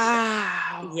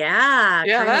 Wow. yeah,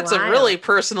 Yeah, kind of that's a wild. really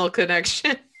personal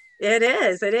connection. It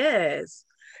is. It is.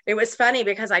 It was funny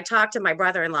because I talked to my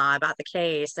brother-in-law about the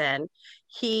case, and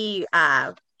he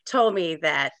told me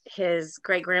that his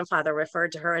great grandfather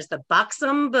referred to her as the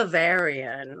buxom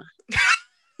Bavarian.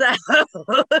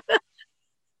 So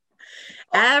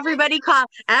everybody called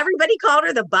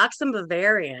her the buxom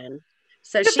Bavarian.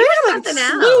 So Yeah, she they was had a something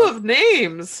slew else. of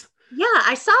names. Yeah,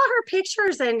 I saw her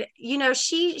pictures, and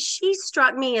she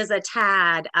struck me as a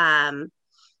tad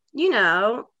you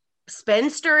know,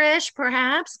 spinsterish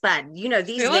perhaps, but They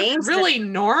these look names that really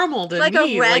normal to like a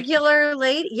me. Like, regular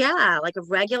lady, yeah, like a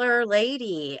regular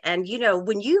lady. And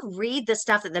when you read the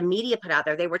stuff that the media put out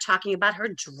there, they were talking about her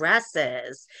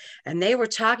dresses and they were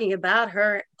talking about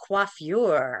her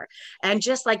coiffure. And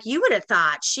just like you would have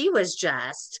thought she was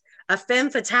just a femme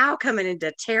fatale coming in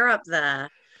to tear up the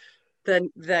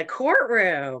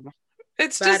courtroom.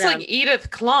 it's But just like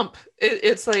Edith Klump.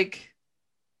 It's like,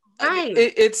 right.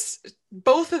 it's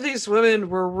both of these women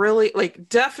were really, like,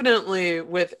 definitely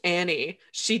with Annie,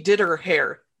 she did her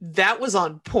hair. That was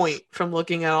on point from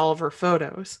looking at all of her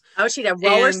photos. Oh, she did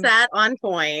roller And set on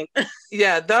point.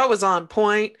 yeah, that was on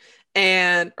point.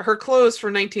 And her clothes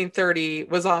for 1930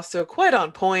 was also quite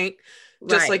on point,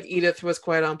 just like Right. Edith was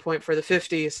quite on point for the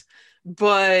 50s.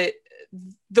 But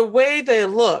the way they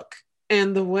look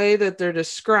and the way that they're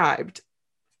described,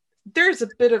 there's a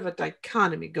bit of a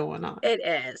dichotomy going on. It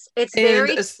is. It's And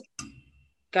very.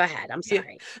 Go ahead. I'm yeah,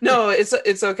 sorry. no,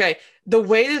 it's okay. The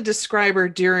way to describe her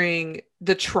during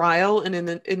the trial and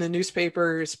in the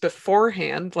newspapers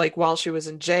beforehand, like while she was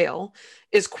in jail,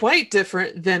 is quite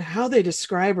different than how they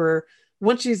describe her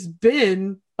when she's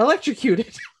been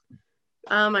electrocuted.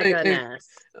 Oh my goodness.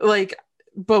 Like,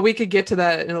 but we could get to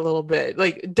that in a little bit.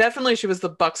 Like, definitely she was the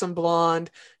buxom blonde.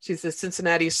 She's the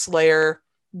Cincinnati Slayer.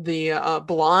 The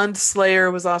blonde Slayer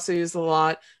was also used a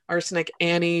lot. Arsenic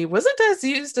Annie wasn't as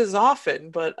used as often,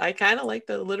 but I kind of like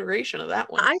the alliteration of that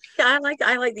one. I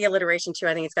like the alliteration too.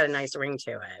 I think it's got a nice ring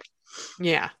to it.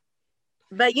 Yeah,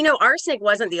 But arsenic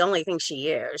wasn't the only thing she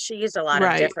used. She used a lot of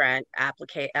right.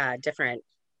 different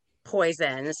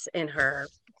poisons in her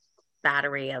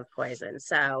battery of poisons.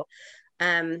 So,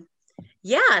 um,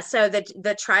 yeah, so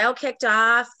the trial kicked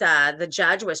off. The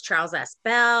judge was Charles S.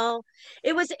 Bell.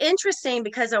 It was interesting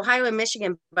because Ohio and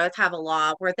Michigan both have a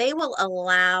law where they will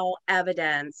allow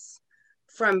evidence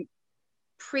from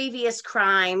previous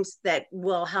crimes that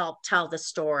will help tell the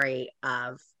story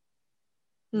of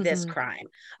this Mm-hmm. crime.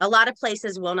 A lot of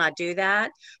places will not do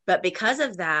that, but because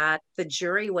of that, the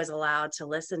jury was allowed to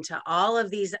listen to all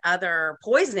of these other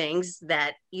poisonings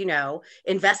that,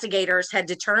 investigators had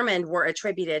determined were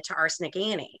attributed to Arsenic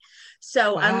Annie.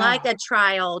 So, unlike Wow. a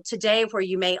trial today where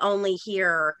you may only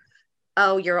hear,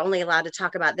 oh, you're only allowed to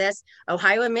talk about this.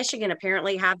 Ohio and Michigan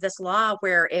apparently have this law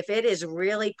where if it is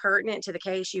really pertinent to the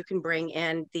case, you can bring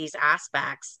in these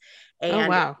aspects. Oh, And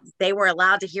wow. they were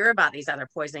allowed to hear about these other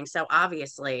poisonings. So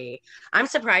obviously, I'm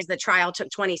surprised the trial took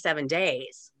 27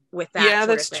 days with that Yeah, sort of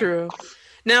that's thing. true.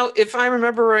 Now, if I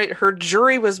remember right, her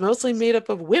jury was mostly made up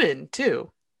of women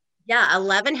too. Yeah,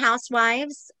 11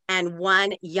 housewives and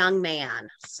one young man.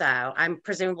 So I'm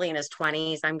presumably in his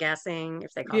 20s, I'm guessing,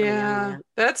 if they called him a young Yeah, man.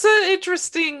 that's an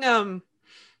interesting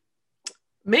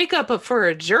makeup for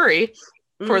a jury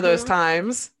for those Mm-hmm.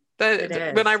 times. It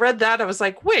That when I is. read that, I was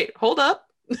like, wait, hold up.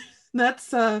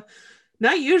 That's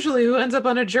not usually who ends up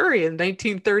on a jury in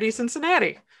 1930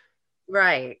 Cincinnati.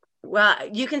 Right. Well,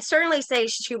 you can certainly say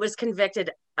she was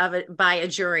convicted of it by a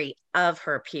jury of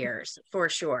her peers for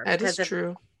sure. That is Because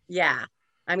true. yeah,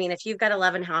 I mean, if you've got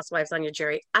 11 housewives on your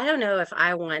jury, I don't know if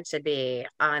I want to be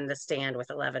on the stand with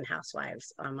 11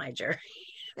 housewives on my jury,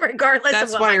 regardless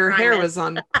of That's what why my her crime hair is. was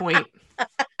on point.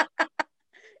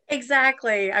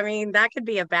 Exactly. I mean, that could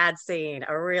be a bad scene,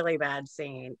 a really bad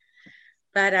scene.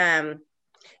 But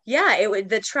yeah, it would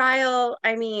the trial,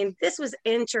 I mean, this was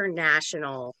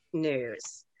international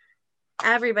news.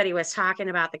 Everybody was talking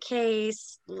about the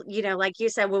case. Like you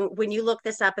said, when you look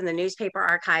this up in the newspaper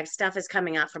archive, stuff is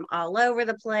coming out from all over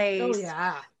the Oh place.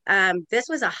 yeah. This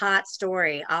was a hot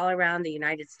story all around the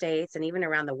United States and even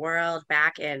around the world.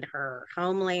 Back in her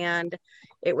homeland,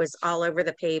 it was all over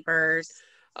the papers.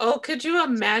 Oh, could you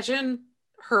imagine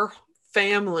her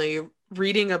family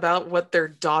reading about what their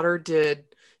daughter did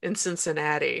in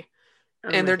Cincinnati? Oh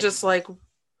And my they're just like,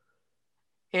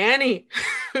 Annie,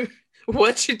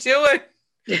 what you doing?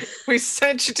 goodness. We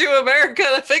sent you to America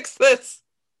to fix this.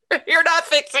 You're not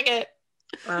fixing it.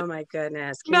 Oh my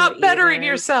goodness. Can you Not bettering even?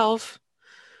 yourself.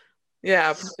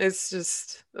 Yeah, it's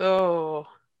just, oh,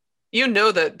 you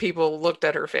know that people looked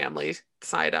at her family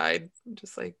side-eyed,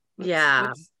 just like,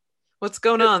 Yeah, what's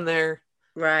going on there?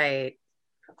 right.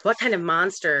 What kind of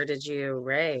monster did you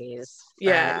raise? But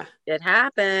Yeah, it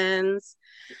happens.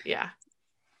 yeah.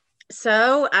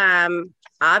 So,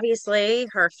 obviously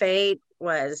her fate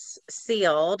was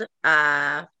sealed.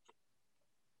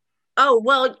 Oh,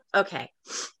 well, okay.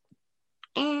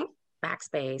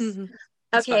 Backspace. Hmm.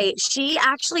 That's fine. Okay, she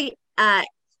actually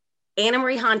Anna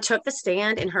Marie Hahn took the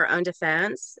stand in her own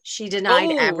defense. She denied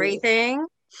Oh, everything.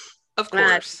 of Uh,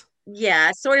 course.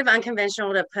 yeah, sort of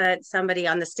unconventional to put somebody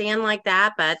on the stand like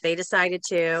that, but they decided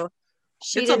to.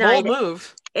 She It's a bold denied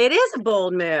move. it is a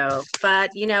bold move,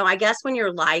 but I guess when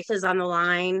your life is on the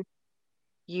line,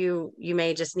 you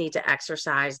may just need to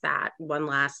exercise that one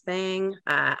last thing.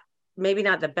 Maybe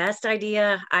not the best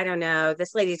idea. I don't know.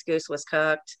 This lady's goose was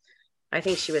cooked. I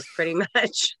think she was pretty much,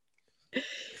 I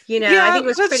Yeah, think it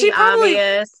was but pretty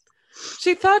obvious.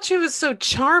 she thought she was so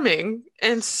charming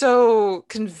and so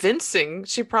convincing.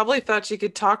 She probably thought she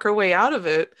could talk her way out of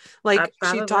it, like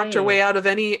she talked her Probably. way out of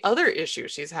any other issue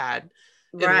she's had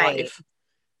in Right. life.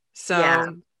 Yeah.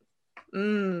 So,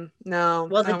 no,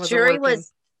 Well, that wasn't working.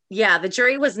 the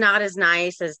jury was not as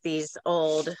nice as these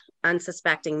old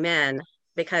unsuspecting men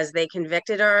because they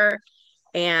convicted her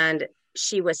and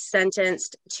she was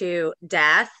sentenced to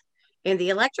death in the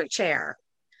electric chair,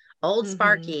 old Hmm.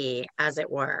 Sparky, as it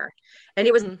were. And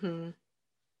it was Hmm.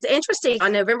 interesting.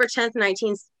 On November 10th,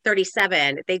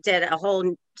 1937, they did a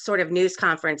whole sort of news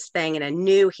conference thing and a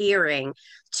new hearing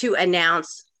to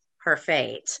announce her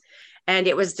fate. And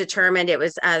it was determined,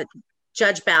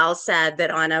 Judge Bell said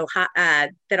that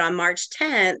on March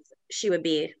 10th, she would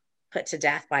be put to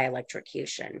death by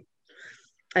electrocution.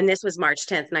 And this was March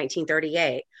 10th,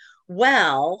 1938.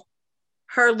 Well,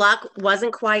 her luck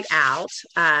wasn't quite out.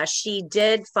 She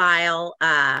did file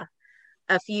a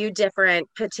few different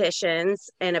petitions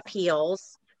and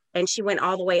appeals, and she went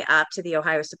all the way up to the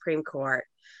Ohio Supreme Court.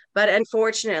 But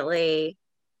unfortunately,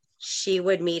 she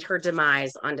would meet her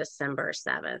demise on December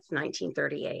 7th,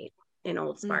 1938, in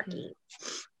Old Hmm. Sparky.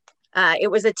 It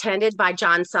was attended by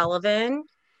John Sullivan.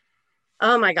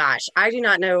 Oh my gosh, I do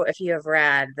not know if you have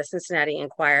read the Cincinnati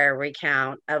Enquirer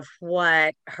recount of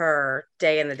what her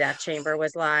day in the death chamber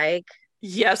was like.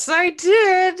 Yes, I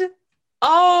did.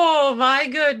 Oh my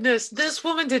goodness. This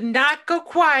woman did not go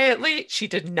quietly. She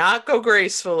did not go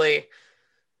gracefully.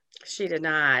 She did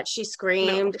not. She No.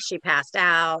 screamed, she passed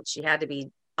out, she had to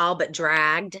be all but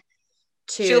dragged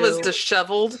She was to,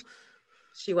 disheveled.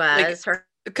 she Like was, her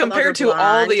no longer compared to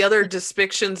all blonde. the other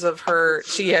depictions of her,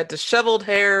 she had disheveled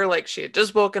hair, like she had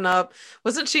just woken up.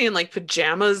 Wasn't she in like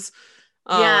pajamas?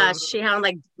 Yeah, Um, she had on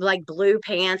like blue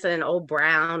pants and an old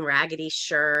brown raggedy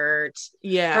shirt. Her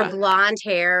yeah. blonde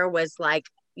hair was like,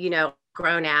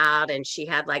 grown out, and she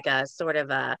had like a sort of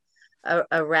a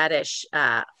reddish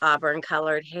auburn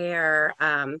colored hair.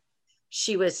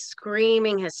 She was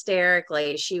screaming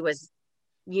hysterically. She was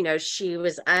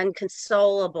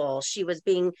unconsolable. She was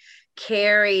being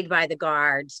carried by the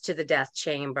guards to the death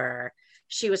chamber.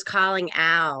 She was calling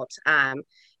out. Her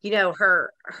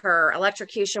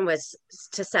electrocution was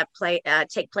to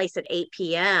take place at 8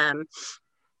 p.m.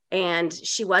 and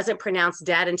she wasn't pronounced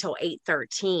dead until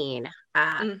 8:13.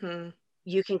 Hmm.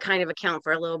 You can kind of account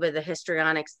for a little bit of the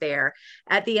histrionics there.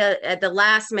 At the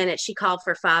last minute, she called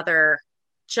for Father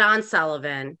John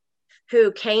Sullivan,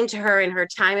 who came to her in her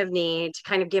time of need to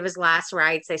kind of give his last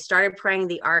rites. They started praying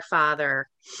the Our Father,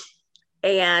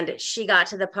 and she got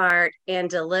to the part and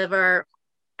deliver,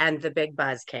 and the big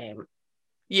buzz came.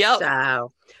 Yep.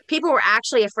 So people were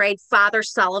actually afraid Father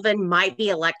Sullivan might be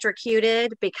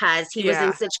electrocuted because he was in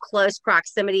Yeah. such close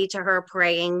proximity to her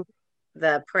praying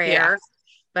the Yeah. prayer.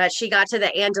 But she got to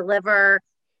the and deliver.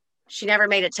 She never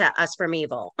made it to us from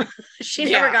evil. She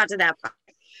never Yeah. got to that part.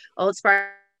 Old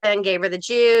Spartan gave her the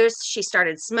juice. She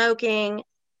started smoking.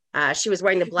 She was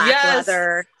wearing Yes.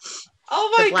 Oh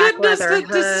the my black goodness, leather the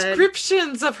hood.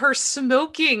 descriptions of her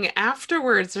smoking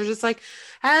afterwards are just like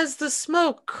as the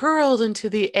smoke curled into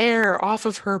the air off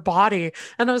of her body.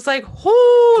 And I was like,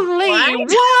 holy, What?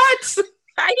 what?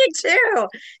 I did too.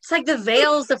 It's like the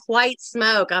veils of white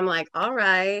smoke. I'm like, all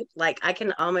right. Like I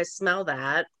can almost smell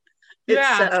that. It's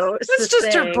Yeah. so That's just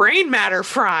her succinct. brain matter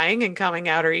frying and coming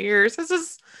out her ears. This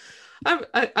is,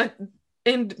 I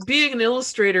And being an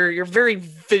illustrator, you're very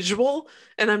visual,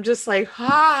 and I'm just like,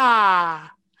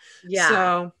 ah. Yeah.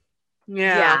 So,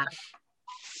 yeah. Yeah.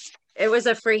 It was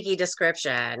a freaky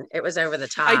description. It was over the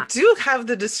I top. do have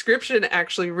the description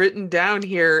actually written down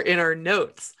here in our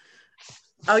notes.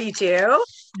 Oh, you do?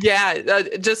 Yeah,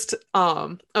 just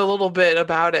a little bit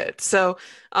about it. So,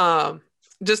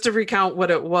 just to recount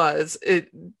what it was,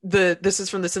 this is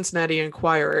from the Cincinnati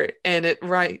Enquirer, and it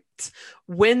writes,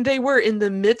 when they were in the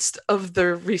midst of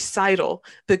the recital,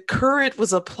 the current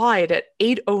was applied at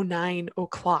 8:09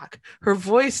 o'clock. Her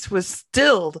voice was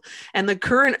stilled, and the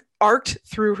current arced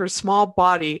through her small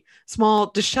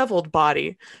disheveled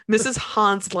body. Mrs.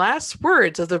 Hahn's last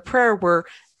words of the prayer were,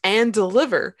 and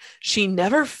deliver. She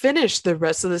never finished the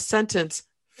rest of the sentence,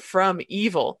 from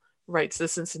evil, writes the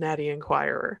Cincinnati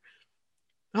Enquirer.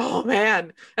 Oh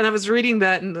man. And I was reading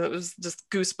that and it was just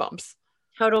goosebumps.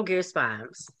 Total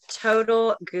goosebumps.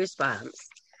 Total goosebumps.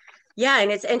 Yeah,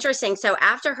 and it's interesting. So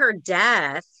after her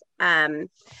death,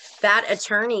 that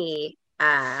attorney,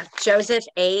 Joseph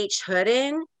H.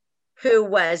 Hooden, who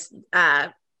was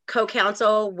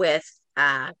co-counsel with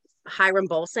Hiram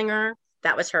Bolsinger,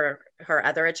 that was her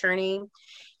other attorney.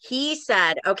 He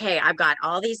said, "Okay, I've got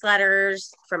all these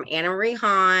letters from Anna Marie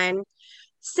Hahn."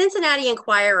 Cincinnati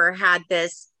Enquirer had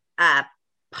this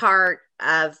part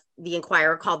of the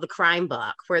Enquirer called the Crime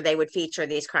Book, where they would feature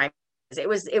these crimes. It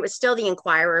was still the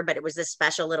Enquirer, but it was this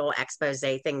special little expose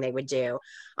thing they would do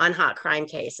on hot crime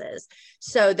cases.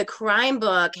 So the Crime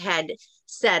Book had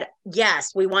said,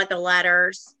 yes, we want the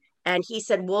letters. And he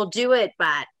said, we'll do it,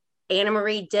 but Anna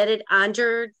Marie did it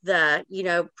under the,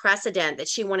 precedent that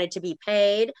she wanted to be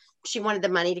paid. She wanted the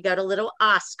money to go to little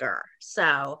Oscar.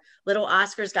 So little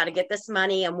Oscar's got to get this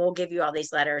money and we'll give you all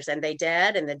these letters. And they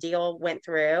did. And the deal went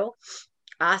through.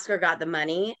 Oscar got the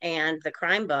money, and the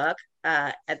Crime Book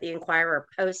at the Enquirer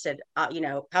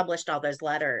published all those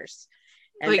letters.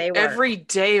 And like every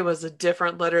day was a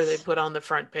different letter they put on the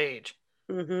front page.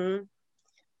 Mm-hmm.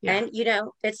 Yeah. And,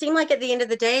 it seemed like at the end of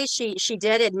the day, she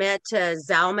did admit to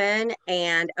Zellman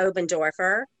and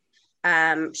Obendorfer.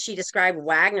 She described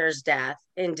Wagner's death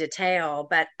in detail,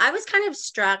 but I was kind of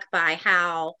struck by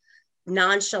how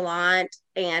nonchalant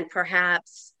and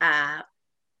perhaps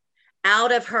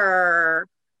out of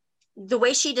the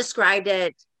way she described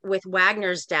it with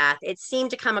Wagner's death, it seemed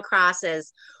to come across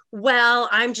as, well,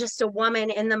 I'm just a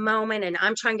woman in the moment and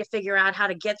I'm trying to figure out how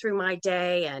to get through my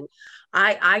day. And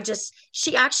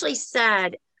she actually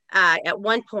said at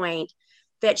one point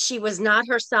that she was not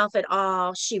herself at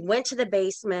all. She went to the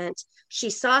basement,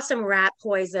 she saw some rat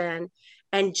poison,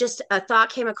 and just a thought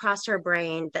came across her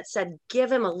brain that said,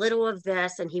 give him a little of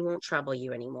this and he won't trouble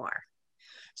you anymore.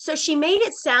 So she made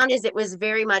it sound as it was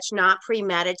very much not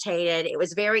premeditated. It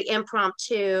was very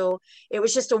impromptu. It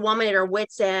was just a woman at her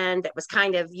wit's end that was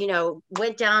kind of,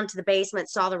 went down to the basement,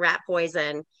 saw the rat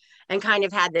poison, and kind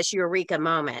of had this eureka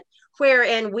moment.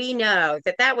 Wherein we know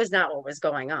that was not what was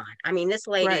going on. I mean, this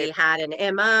lady had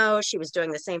an MO. She was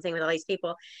doing the same thing with all these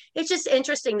people. It's just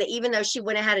interesting that even though she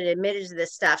went ahead and admitted to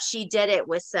this stuff, she did it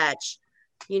with such,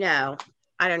 I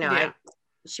don't know. Yeah.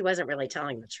 She wasn't really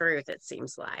telling the truth, it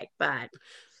seems like, but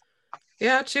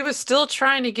yeah, she was still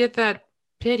trying to get that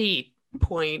pity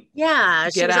point. Yeah,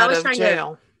 she was out of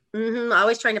jail.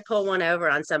 Always trying to pull one over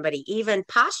on somebody, even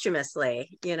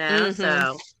posthumously,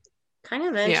 So kind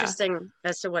of interesting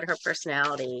as to what her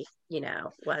personality,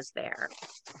 was there.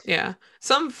 Yeah.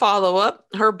 Some follow-up.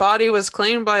 Her body was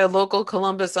claimed by a local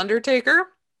Columbus undertaker.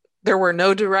 There were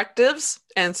no directives,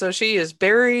 and so she is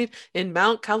buried in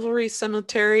Mount Calvary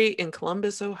Cemetery in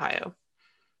Columbus, Ohio.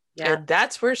 Yeah. And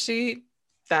that's where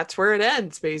it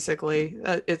ends, basically.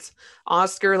 It's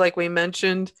Oscar, like we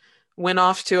mentioned, went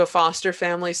off to a foster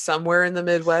family somewhere in the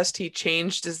Midwest. He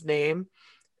changed his name.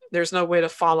 There's no way to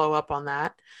follow up on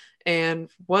that. And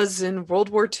was in World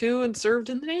War II and served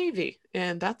in the Navy.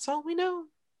 And that's all we know.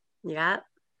 Yeah.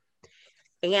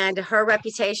 And her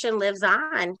reputation lives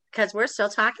on because we're still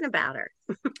talking about her.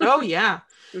 Oh, yeah.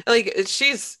 Like,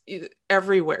 she's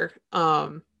everywhere.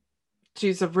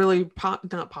 She's a really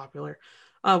not popular,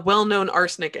 well-known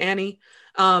arsenic Annie.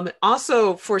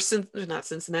 Also for not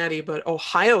Cincinnati, but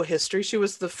Ohio history, she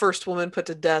was the first woman put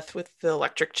to death with the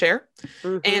electric chair.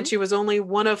 Mm-hmm. And she was only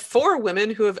one of 4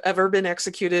 women who have ever been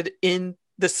executed in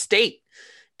the state.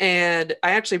 And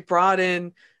I actually brought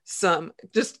in some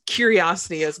just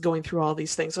curiosity as going through all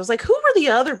these things. I was like, who were the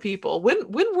other people? When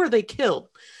were they killed?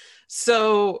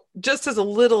 So just as a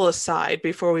little aside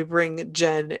before we bring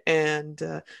Jen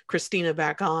and Christina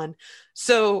back on.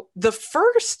 So the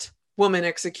first woman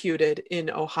executed in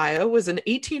Ohio was in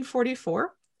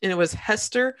 1844. and it was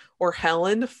Hester or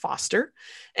Helen Foster.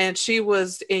 And she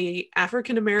was a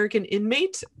African-American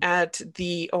inmate at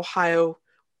the Ohio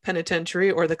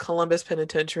Penitentiary, or the Columbus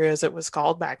Penitentiary as it was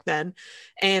called back then.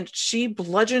 And she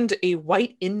bludgeoned a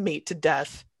white inmate to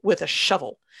death with a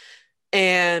shovel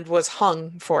and was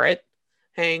hung for it,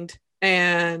 hanged.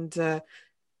 And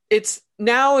it's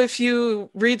now, if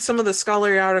you read some of the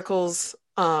scholarly articles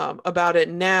about it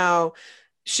now,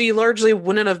 she largely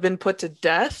wouldn't have been put to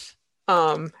death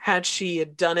had she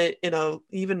had done it in a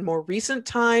even more recent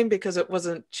time, because it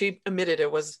wasn't, she admitted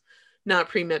it was not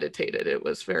premeditated. It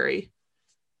was very,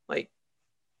 like,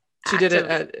 she active.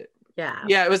 did it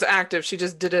it was active. She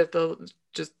just did it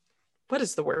what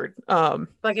is the word?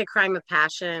 Like a crime of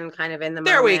passion, kind of in the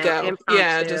there moment. we go. Impromptu.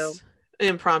 Yeah, just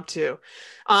impromptu.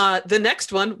 The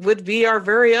next one would be our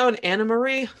very own Anna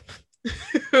Marie,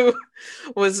 who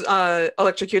was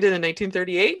electrocuted in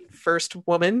 1938, first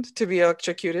woman to be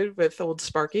electrocuted with Old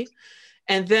Sparky.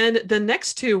 And then the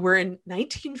next two were in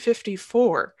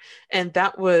 1954, and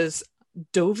that was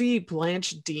Dovie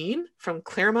Blanche Dean from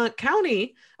Claremont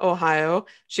County, Ohio.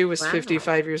 She was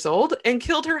 55 years old and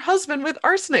killed her husband with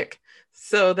arsenic.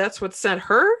 So that's what sent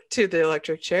her to the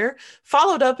electric chair.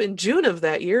 Followed up in June of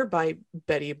that year by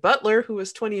Betty Butler, who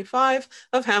was 25,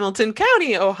 of Hamilton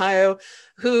County, Ohio,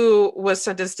 who was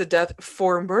sentenced to death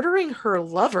for murdering her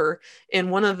lover in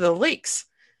one of the lakes.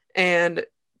 And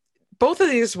both of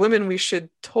these women we should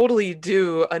totally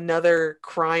do another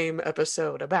crime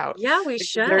episode about. Yeah, we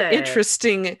should. They're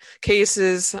interesting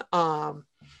cases.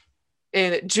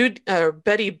 And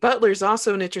Betty Butler's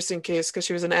also an interesting case because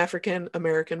she was an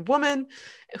African-American woman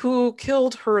who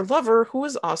killed her lover, who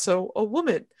was also a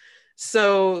woman.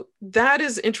 So that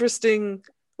is interesting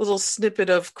little snippet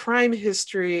of crime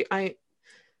history.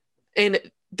 And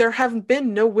there have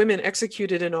been no women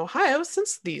executed in Ohio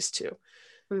since these two.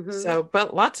 Mm-hmm. So,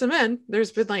 but lots of men.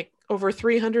 There's been like over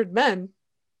 300 men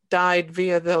died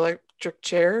via the electric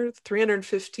chair.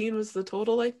 315 was the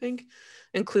total, I think,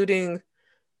 including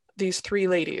these three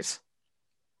ladies,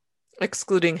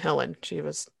 excluding Helen. She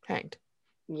was hanged.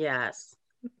 Yes.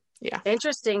 Yeah.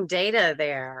 Interesting data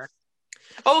there.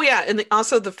 Oh, yeah. And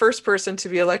also the first person to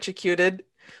be electrocuted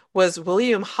was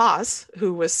William Haas,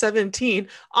 who was 17,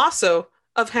 also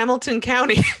of Hamilton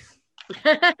County.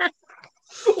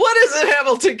 What is in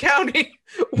Hamilton County?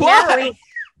 Why? Yeah,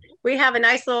 we have a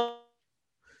nice little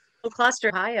cluster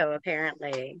of Ohio,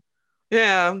 apparently.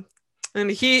 Yeah. And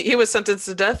he was sentenced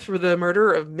to death for the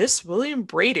murder of Miss William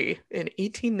Brady in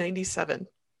 1897.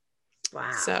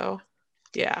 Wow. So,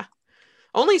 yeah.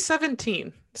 Only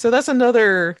 17. So that's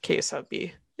another case I'd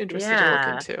be interested to look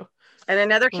into. And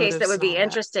another case that would be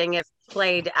interesting if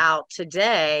played out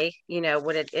today,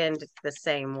 would it end the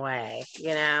same way,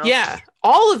 Yeah.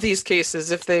 All of these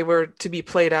cases, if they were to be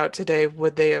played out today,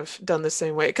 would they have done the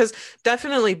same way? Because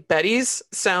definitely Betty's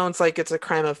sounds like it's a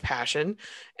crime of passion.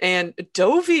 And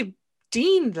Dovie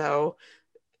Dean, though,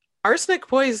 arsenic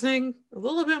poisoning, a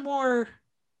little bit more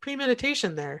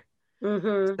premeditation there.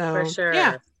 Mm-hmm, so, for sure.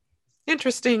 Yeah.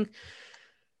 Interesting.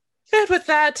 And with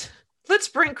that, let's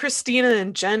bring Christina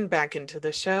and Jen back into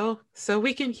the show so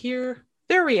we can hear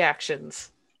their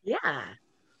reactions. Yeah.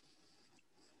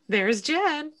 There's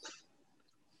Jen.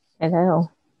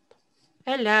 Hello.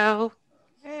 Hello.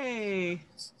 Hey.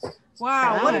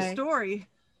 Wow, Hi. what a story.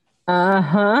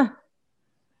 Uh-huh.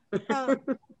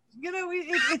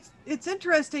 It's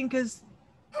interesting because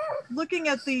looking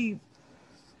at the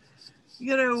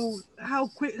how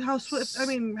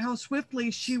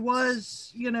swiftly she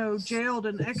was jailed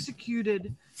and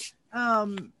executed.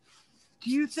 Do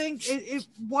you think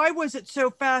why was it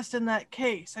so fast in that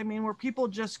case? I mean, were people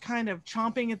just kind of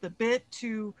chomping at the bit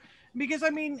because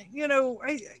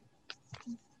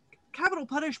capital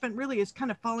punishment really is kind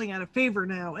of falling out of favor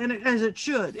now, and as it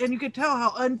should, and you can tell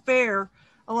how unfair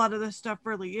a lot of this stuff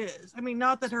really is. I mean,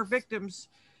 not that her victims,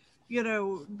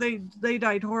 they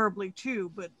died horribly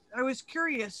too, but I was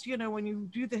curious, when you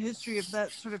do the history of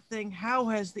that sort of thing, how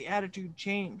has the attitude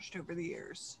changed over the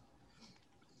years?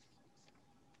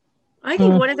 I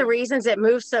think one of the reasons it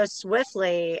moves so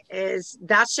swiftly is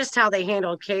that's just how they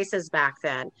handled cases back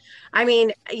then. I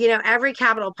mean, every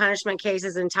capital punishment case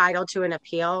is entitled to an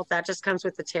appeal. That just comes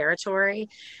with the territory.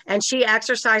 And she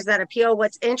exercised that appeal.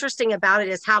 What's interesting about it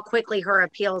is how quickly her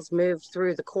appeals moved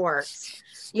through the courts.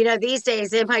 These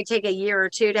days it might take a year or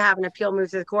two to have an appeal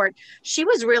move through the court. She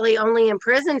was really only in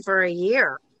prison for a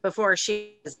year before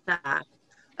she was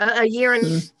a year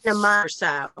and a month or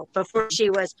so before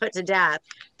she was put to death.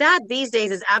 That these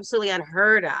days is absolutely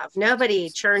unheard of.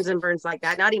 Nobody churns and burns like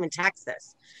that, not even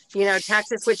Texas.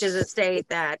 Texas, which is a state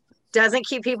that doesn't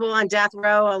keep people on death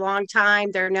row a long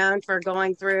time. They're known for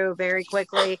going through very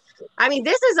quickly. I mean,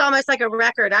 this is almost like a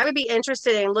record. I would be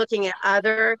interested in looking at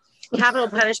other capital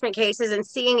punishment cases and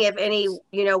seeing if any,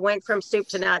 went from soup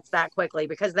to nuts that quickly,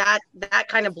 because that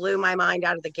kind of blew my mind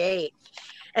out of the gate.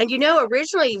 And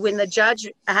originally when the judge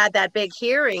had that big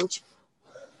hearing,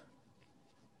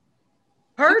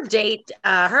 her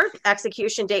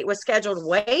execution date was scheduled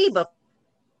way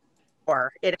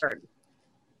before it occurred.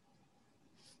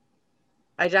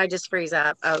 I just freeze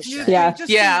up. Oh, shit. Yeah.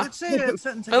 Say that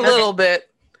sentence A again. little bit.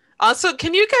 Also,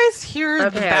 can you guys hear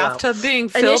the bathtub being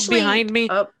filled Initially, behind me?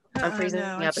 Oh, I'm freezing.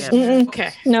 No, Yep, it's- yep.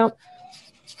 Okay. No,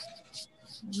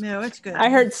 No, it's good. I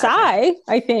heard sigh,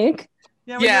 I think,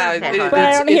 we Yeah, heard Okay. that. but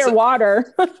I don't hear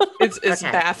water. It's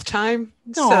Okay. bath time.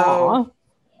 So Aw.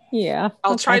 Yeah.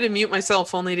 I'll okay. try to mute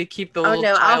myself only to keep the little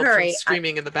no, I'll child hurry. from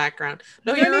screaming in the background.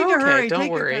 No, You you're need to okay. hurry. Don't Take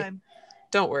your worry. time.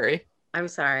 Don't worry. I'm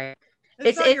sorry.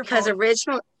 It's not your Because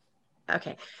fault.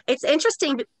 it's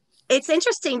interesting. It's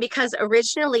interesting because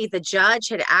originally the judge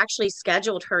had actually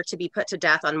scheduled her to be put to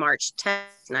death on March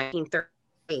 10th,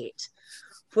 1938,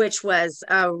 which was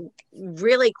a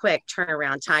really quick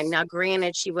turnaround time. Now,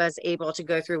 granted, she was able to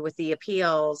go through with the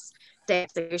appeals,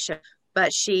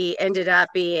 but she ended up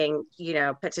being,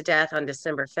 put to death on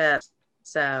December 5th.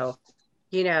 So,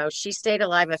 she stayed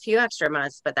alive a few extra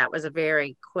months, but that was a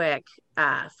very quick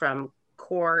from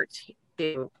court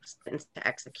to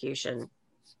execution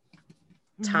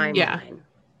timeline.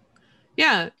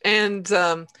 Yeah. And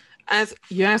as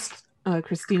you asked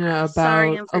Christina about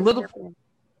Sorry, I'm a little. freaking out.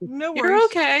 No You're worries.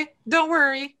 okay. Don't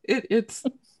worry.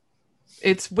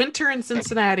 It's winter in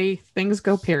Cincinnati. Things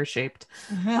go pear-shaped.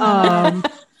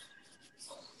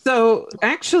 So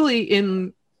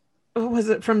actually what was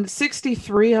it, from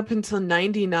 63 up until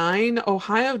 99,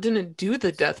 Ohio didn't do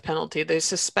the death penalty. They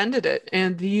suspended it,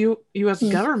 and the U.S.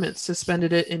 government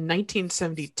suspended it in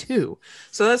 1972.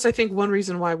 So that's, I think, one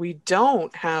reason why we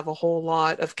don't have a whole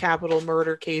lot of capital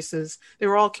murder cases. They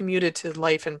were all commuted to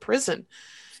life in prison.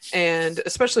 And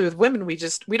especially with women, we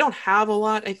don't have a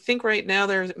lot. I think right now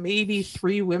there's maybe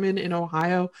 3 women in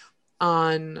Ohio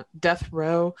on death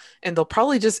row, and they'll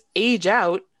probably just age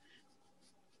out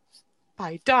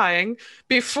by dying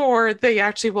before they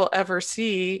actually will ever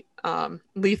see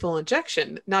lethal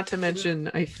injection. Not to mention,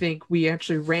 I think we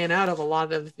actually ran out of a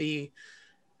lot of the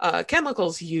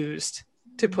chemicals used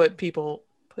to put people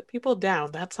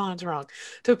down. That sounds wrong.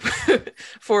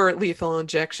 For lethal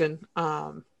injection.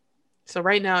 So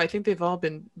right now, I think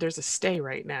there's a stay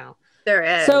right now. There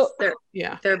is. So- there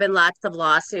have been lots of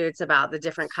lawsuits about the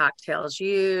different cocktails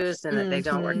used and that they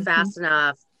don't work fast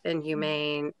enough,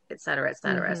 inhumane, et cetera, et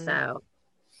cetera. So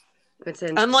it's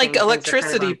interesting. Unlike Things are kind of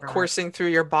electricity on pause. coursing through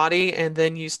your body, and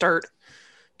then you start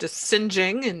just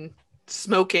singeing and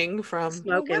smoking from.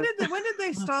 Smoking. When did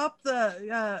they stop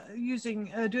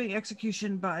the doing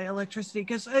execution by electricity?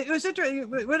 Because it was interesting.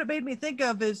 What it made me think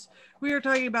of is we were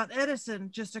talking about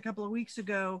Edison just a couple of weeks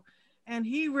ago, and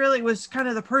he really was kind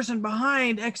of the person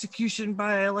behind execution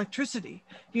by electricity.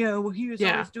 He was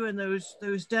always doing those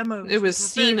demos. It was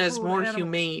with very seen as cruel more animals.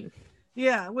 humane.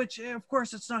 Yeah, which of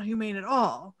course it's not humane at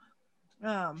all.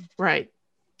 Right.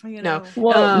 No.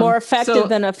 Well, more effective so-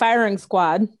 than a firing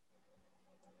squad.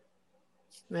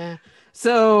 Yeah.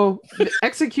 So the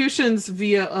executions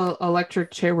via electric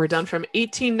chair were done from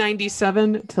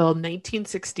 1897 till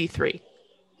 1963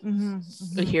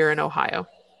 here in Ohio.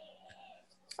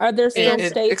 Are there still And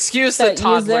states? excuse the that use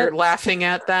toddler it? laughing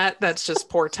at that. That's just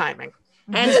poor timing.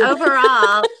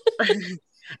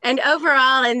 And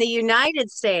overall, in the United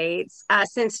States,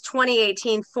 since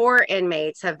 2018, 4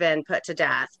 inmates have been put to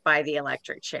death by the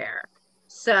electric chair.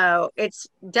 So it's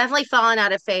definitely fallen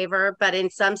out of favor, but in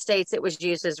some states it was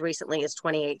used as recently as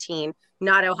 2018.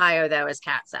 Not Ohio, though, as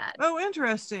Kat said. Oh,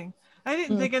 interesting. I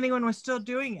didn't think anyone was still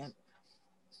doing it.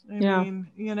 I mean,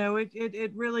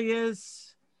 it really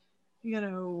is,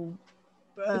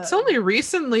 It's only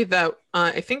recently that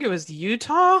I think it was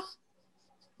Utah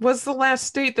was the last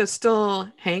state that still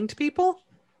hanged people.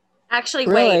 Actually,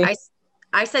 Really? wait,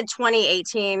 I said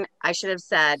 2018. I should have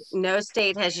said no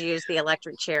state has used the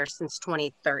electric chair since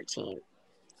 2013.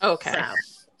 Okay.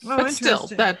 So But still,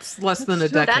 interesting. that's less than a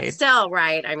That's decade. that's still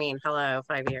right. I mean, hello,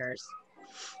 5 years.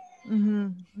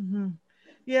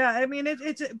 Yeah, I mean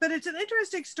it's an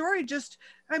interesting story. Just,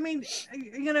 I mean,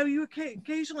 you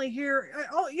occasionally hear,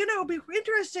 it'd be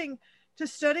interesting to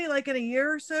study like in a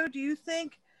year or so. Do you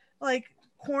think like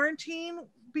quarantine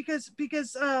because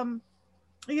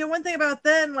one thing about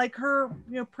then, like her,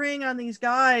 preying on these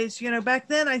guys, back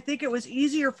then, I think it was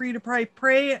easier for you to probably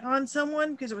prey on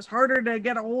someone because it was harder to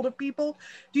get a hold of people.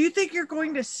 Do you think you're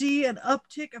going to see an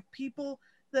uptick of people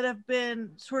that have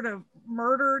been sort of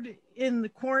murdered in the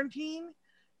quarantine?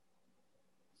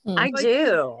 I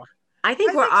do. I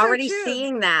think we're think so, already too.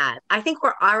 seeing that. I think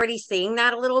we're already seeing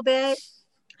that a little bit.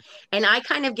 And I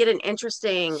kind of get an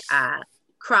interesting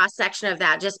cross section of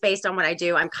that just based on what I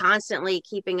do. I'm constantly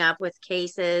keeping up with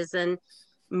cases and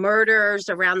murders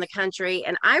around the country.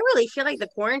 And I really feel like the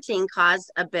quarantine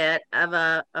caused a bit of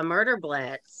a murder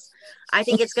blitz. I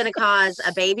think it's going to cause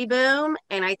a baby boom.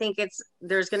 And I think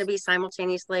there's going to be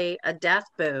simultaneously a death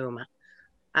boom.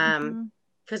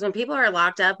 Because when people are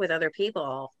locked up with other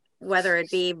people, whether it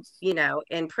be, you know,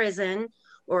 in prison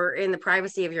or in the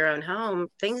privacy of your own home,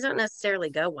 things don't necessarily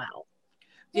go well.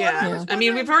 Yeah. I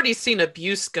mean, we've already seen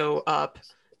abuse go up.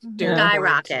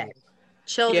 Skyrocket.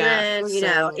 Children, you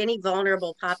know, any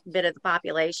vulnerable bit of the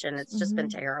population, it's just been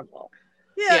terrible.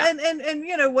 Yeah. And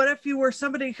you know, what if you were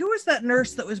somebody, who was that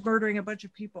nurse that was murdering a bunch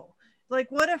of people? Like,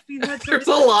 what if you had there's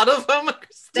a lot of them.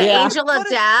 The Angel of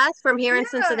Death from here in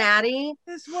Cincinnati.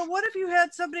 Well, what if you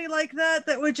had somebody like that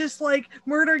would just like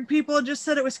murdering people and just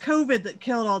said it was COVID that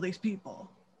killed all these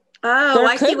people? Oh,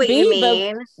 I see what you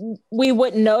mean. We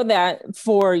wouldn't know that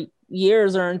for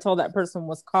years or until that person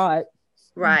was caught.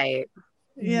 Right.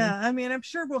 Yeah, I mean, I'm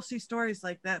sure we'll see stories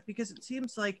like that because it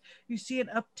seems like you see an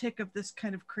uptick of this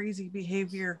kind of crazy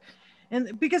behavior.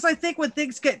 And because I think when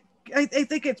things get, I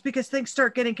think it's because things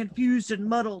start getting confused and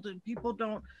muddled and people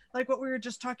don't, like what we were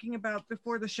just talking about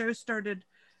before the show started,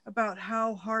 about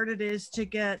how hard it is to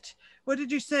get, what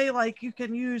did you say, like you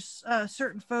can use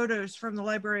certain photos from the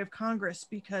Library of Congress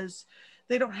because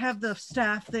they don't have the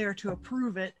staff there to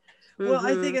approve it. Well,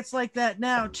 I think it's like that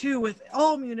now too with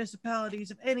all municipalities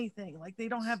of anything. Like they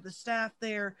don't have the staff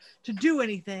there to do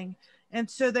anything, and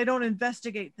so they don't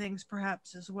investigate things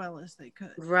perhaps as well as they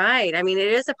could. Right. I mean, it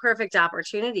is a perfect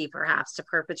opportunity perhaps to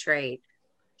perpetrate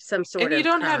some sort of. And you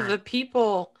don't have the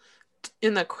people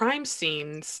in the crime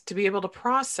scenes to be able to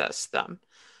process them.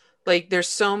 Like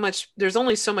there's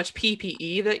only so much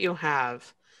PPE that you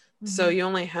have. So you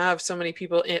only have so many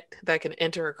people that can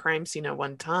enter a crime scene at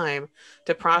one time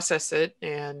to process it,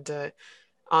 and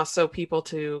also people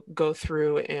to go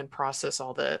through and process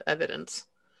all the evidence.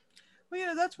 Well, you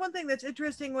know, that's one thing that's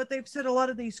interesting. What they've said, a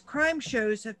lot of these crime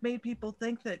shows have made people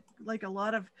think that like a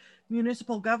lot of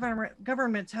municipal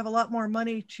governments have a lot more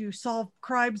money to solve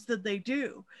crimes than they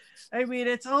do. I mean,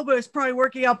 it's almost probably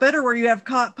working out better where you have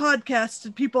podcasts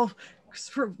and people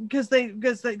because they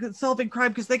solving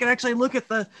crime because they can actually look at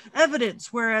the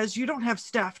evidence, whereas you don't have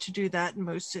staff to do that in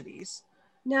most cities.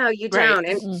 No, you don't.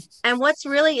 And what's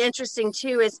really interesting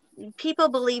too is people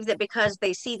believe that because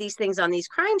they see these things on these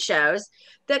crime shows,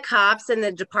 the cops and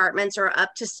the departments are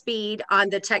up to speed on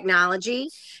the technology,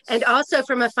 and also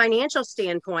from a financial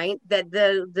standpoint that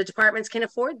the departments can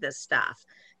afford this stuff.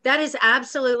 That is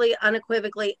absolutely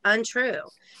unequivocally untrue.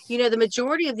 You know, the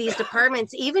majority of these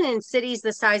departments, even in cities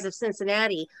the size of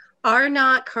Cincinnati, are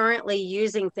not currently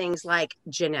using things like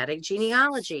genetic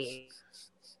genealogy.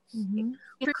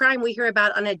 Crime we hear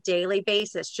about on a daily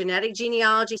basis. Genetic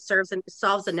genealogy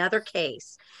solves another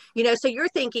case. You know, so you're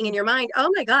thinking in your mind, oh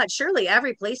my God, surely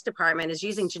every police department is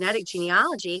using genetic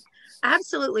genealogy.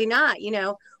 Absolutely not. You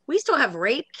know, we still have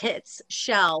rape kits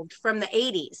shelved from the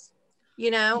 80s. You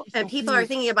know, and people are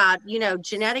thinking about, you know,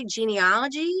 genetic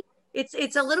genealogy.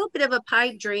 It's a little bit of a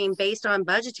pipe dream based on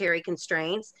budgetary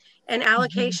constraints and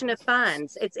allocation of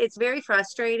funds. It's very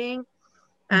frustrating.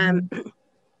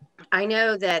 I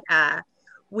know that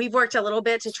we've worked a little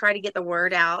bit to try to get the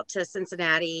word out to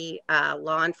Cincinnati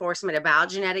law enforcement about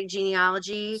genetic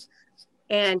genealogy.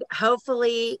 And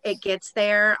hopefully it gets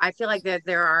there. I feel like that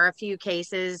there are a few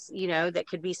cases, you know, that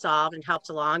could be solved and helped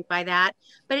along by that.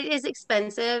 But it is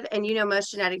expensive. And, you know,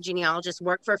 most genetic genealogists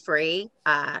work for free.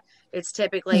 It's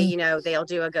typically, you know, they'll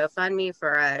do a GoFundMe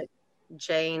for a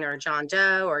Jane or John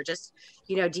Doe, or just,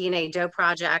 you know, DNA Doe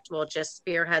Project will just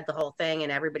spearhead the whole thing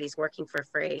and everybody's working for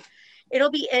free.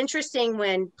 It'll be interesting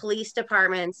when police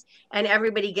departments and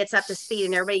everybody gets up to speed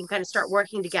and everybody can kind of start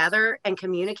working together and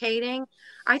communicating.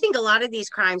 I think a lot of these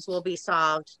crimes will be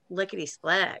solved lickety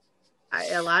split.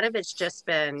 A lot of it's just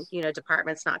been, you know,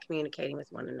 departments not communicating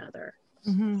with one another.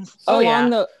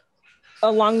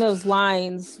 Along those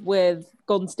lines with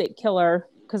Golden State Killer,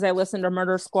 because I listened to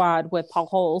Murder Squad with Paul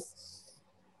Holes.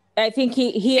 I think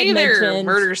he had mentioned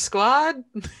Murder Squad.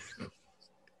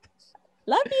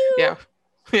 Love you. Yeah.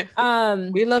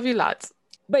 We love you lots.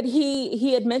 But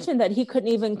he had mentioned that he couldn't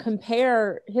even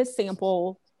compare his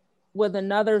sample with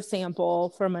another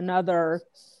sample from another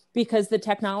because the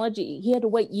technology, he had to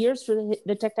wait years for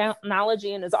the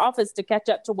technology in his office to catch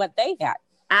up to what they had.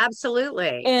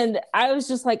 Absolutely. And I was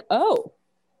just like, oh,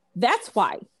 that's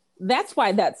why. that's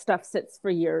why that stuff sits for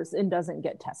years and doesn't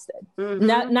get tested.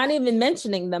 Mhm. Not even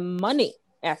mentioning the money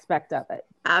aspect of it.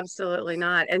 Absolutely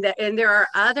not. And there are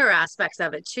other aspects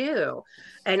of it too.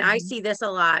 And I see this a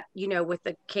lot, with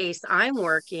the case I'm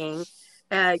working,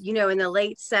 in the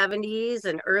late 70s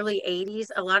and early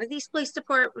 80s, a lot of these police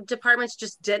departments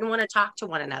just didn't want to talk to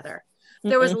one another.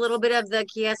 There was a little bit of the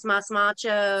 "Kies mas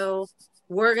macho,"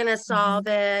 we're going to solve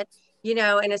it,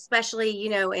 and especially,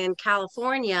 in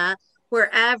California, where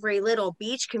every little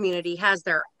beach community has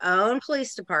their own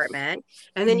police department.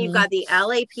 And then you've got the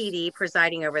LAPD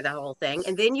presiding over the whole thing.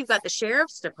 And then you've got the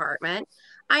sheriff's department.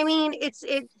 I mean,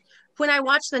 when I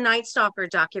watched the Night Stalker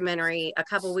documentary a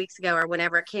couple weeks ago or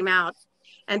whenever it came out,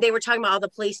 and they were talking about all the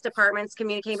police departments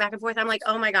communicating back and forth, I'm like,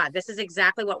 oh my God, this is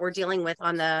exactly what we're dealing with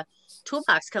on the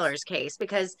Toolbox Killers case,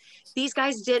 because these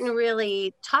guys didn't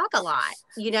really talk a lot,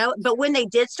 but when they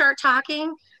did start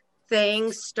talking,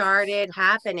 things started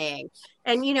happening.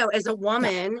 And, as a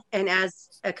woman and as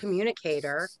a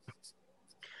communicator,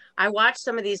 I watch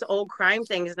some of these old crime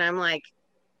things and I'm like,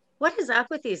 what is up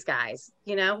with these guys?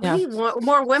 We need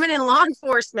more women in law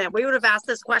enforcement. We would have asked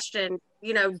this question,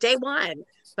 day one,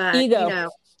 but ego.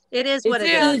 It is what it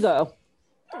is. Ego.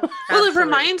 Well, it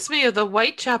reminds me of the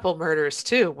Whitechapel murders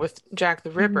too, with Jack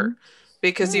the Ripper,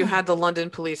 because you had the London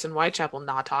police and Whitechapel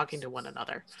not talking to one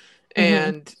another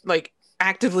and like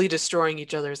actively destroying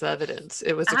each other's evidence.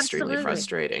 It was extremely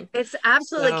frustrating. It's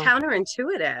absolutely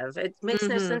counterintuitive. It makes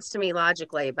no sense to me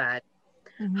logically, but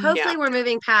hopefully we're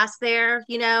moving past there,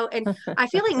 and I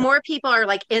feel like more people are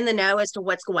like in the know as to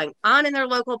what's going on in their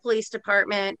local police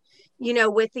department.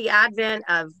 With the advent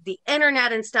of the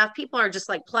internet and stuff, people are just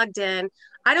like plugged in.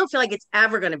 I don't feel like it's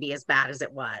ever going to be as bad as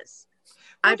it was.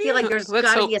 I feel like there's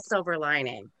got to be a silver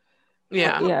lining.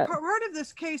 Yeah. Part of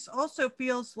this case also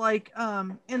feels like,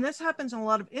 and this happens in a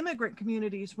lot of immigrant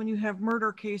communities when you have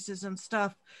murder cases and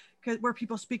stuff, where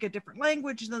people speak a different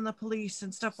language than the police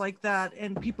and stuff like that,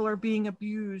 and people are being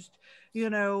abused,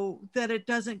 that it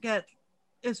doesn't get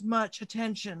as much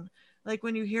attention. Like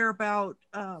when you hear about,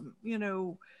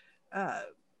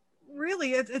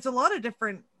 really, it's a lot of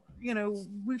different,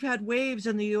 we've had waves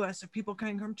in the US of people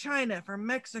coming from China, from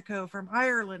Mexico, from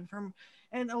Ireland,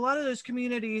 and a lot of those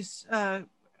communities,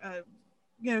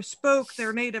 spoke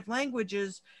their native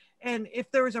languages. And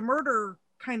if there was a murder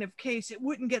kind of case, it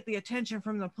wouldn't get the attention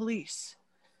from the police.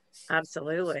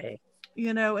 Absolutely.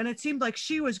 And it seemed like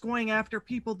she was going after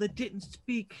people that didn't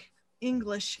speak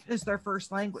English as their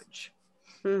first language.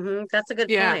 That's a good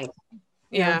point.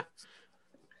 Yeah.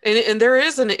 And there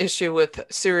is an issue with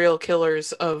serial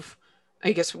killers of,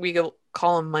 I guess we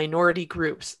call them minority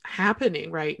groups,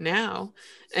 happening right now.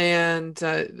 And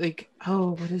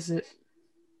what is it?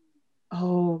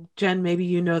 Oh, Jen, maybe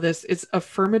you know this. It's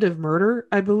Affirmative Murder,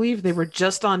 I believe. They were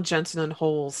just on Jensen and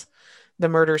Holes, the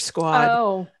Murder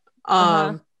Squad.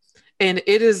 And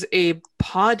it is a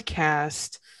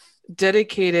podcast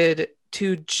dedicated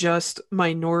to just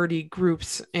minority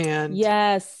groups and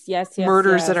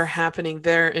murders that are happening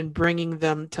there and bringing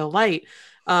them to light.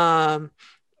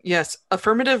 Yes,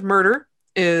 Affirmative Murder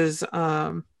is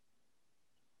the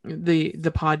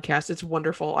podcast. It's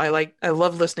wonderful. I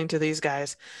love listening to these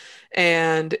guys,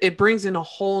 and it brings in a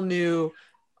whole new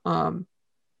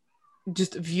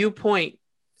just viewpoint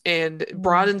and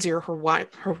broadens your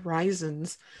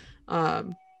horizons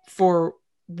for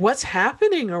what's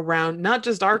happening around not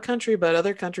just our country but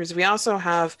other countries. We also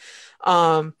have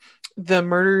the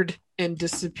murdered and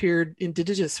disappeared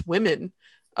Indigenous women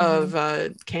of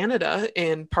Canada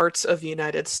and parts of the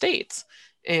United States,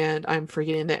 and I'm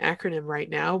forgetting the acronym right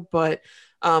now, but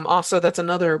also that's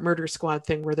another Murder Squad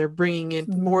thing where they're bringing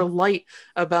in more light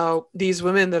about these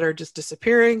women that are just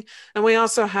disappearing. And we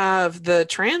also have the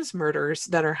trans murders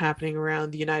that are happening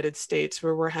around the United States,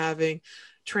 where we're having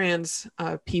trans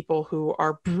people who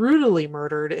are brutally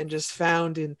murdered and just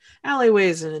found in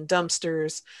alleyways and in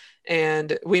dumpsters,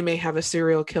 and we may have a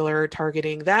serial killer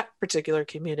targeting that particular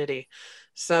community.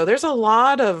 So there's a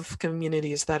lot of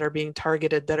communities that are being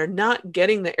targeted that are not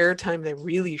getting the airtime they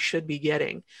really should be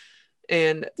getting.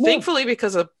 And thankfully,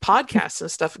 because of podcasts and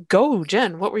stuff, go,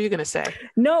 Jen, what were you going to say?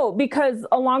 No, because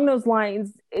along those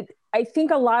lines, I think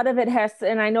a lot of it has to,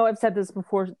 and I know I've said this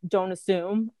before, don't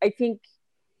assume. I think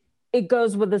it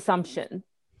goes with assumption,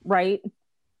 right?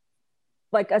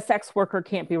 Like a sex worker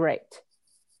can't be raped.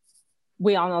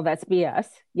 We all know that's BS.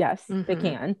 Yes, they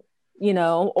can,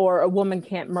 or a woman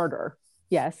can't murder.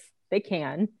 Yes, they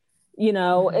can.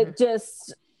 It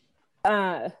just,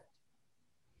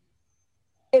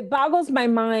 it boggles my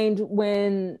mind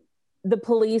when the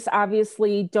police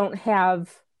obviously don't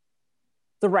have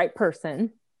the right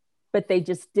person, but they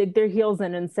just dig their heels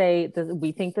in and say,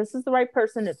 we think this is the right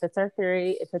person. It fits our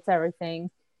theory. It fits everything.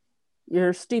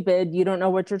 You're stupid. You don't know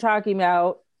what you're talking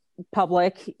about,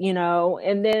 public,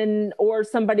 and then, or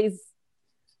somebody's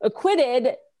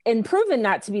acquitted and proven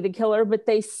not to be the killer, but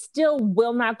they still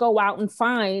will not go out and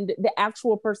find the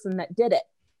actual person that did it.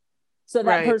 So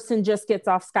that person just gets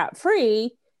off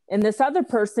scot-free, and this other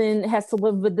person has to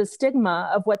live with the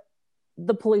stigma of what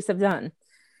the police have done.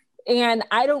 And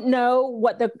I don't know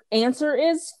what the answer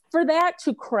is for that,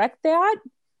 to correct that,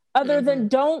 other than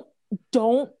don't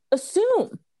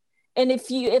assume. And if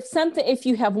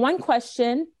you have one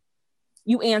question,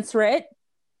 you answer it,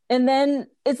 and then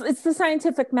it's the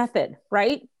scientific method,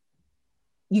 right?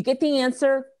 You get the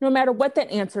answer, no matter what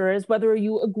that answer is, whether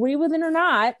you agree with it or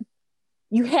not,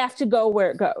 you have to go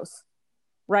where it goes,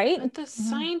 right? But the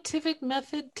scientific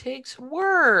method takes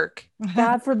work.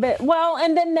 God forbid. Well,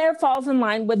 and then there falls in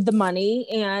line with the money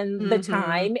and the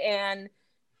time, and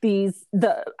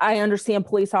I understand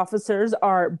police officers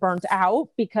are burnt out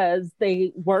because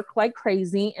they work like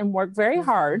crazy and work very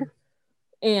hard.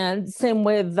 And same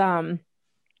with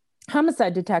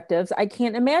homicide detectives. I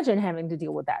can't imagine having to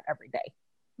deal with that every day.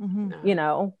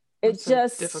 No. It's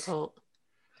just difficult.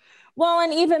 Well,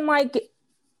 and even like,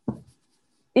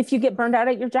 if you get burned out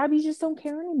at your job, you just don't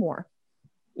care anymore.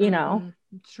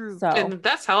 It's true. So, and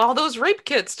that's how all those rape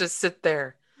kits just sit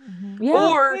there.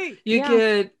 Yeah. Or you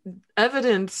get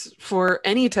evidence for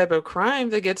any type of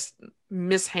crime that gets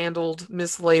mishandled,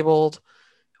 mislabeled,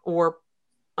 or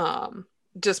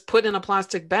just put in a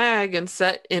plastic bag and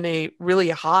set in a really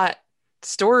hot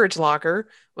storage locker.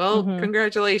 Well,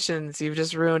 congratulations. You've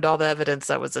just ruined all the evidence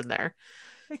that was in there.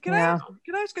 Hey, can I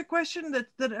ask a question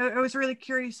that I was really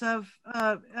curious of?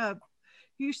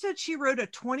 You said she wrote a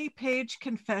 20-page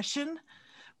confession.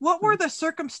 What were the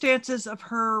circumstances of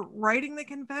her writing the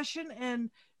confession, and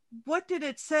what did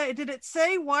it say? Did it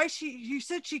say why you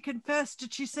said she confessed?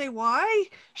 Did she say why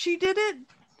she did it?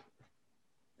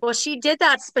 Well, she did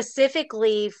that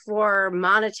specifically for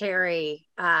monetary.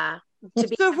 So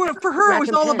for her, it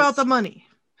was all about the money.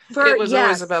 It was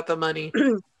always about the money.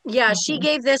 Yeah, she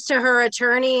gave this to her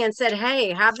attorney and said,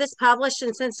 hey, have this published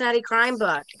in Cincinnati Crime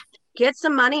Book. Get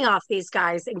some money off these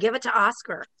guys and give it to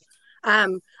Oscar.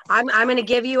 I'm going to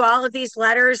give you all of these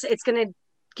letters. It's going to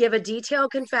give a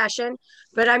detailed confession,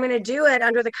 but I'm going to do it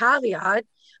under the caveat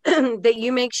that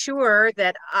you make sure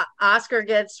that Oscar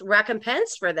gets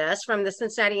recompense for this from the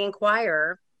Cincinnati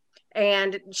Enquirer.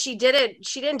 And she did it.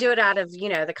 She didn't do it out of,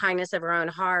 the kindness of her own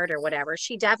heart or whatever.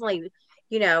 She definitely,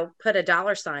 put a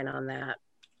dollar sign on that.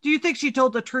 Do you think she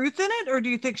told the truth in it, or do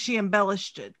you think she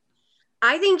embellished it?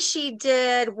 I think she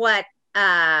did what,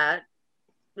 I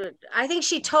think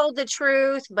she told the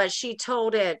truth, but she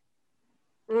told it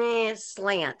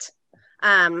slant.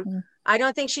 I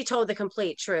don't think she told the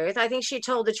complete truth. I think she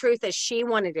told the truth as she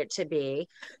wanted it to be.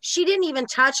 She didn't even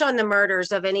touch on the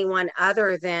murders of anyone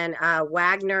other than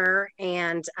Wagner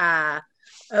and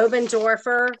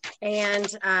Obendorfer and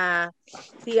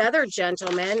the other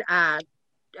gentleman,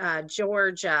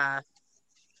 George. Oh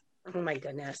my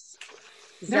goodness.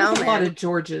 There's a lot of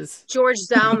Georges. George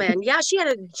Zellman. Yeah, she had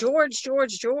a George.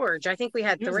 I think we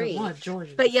had three.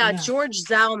 But yeah, George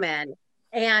Zellman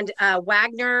and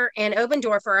Wagner and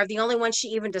Obendorfer are the only ones she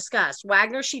even discussed.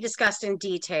 Wagner she discussed in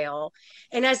detail.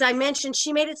 And as I mentioned,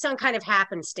 she made it sound kind of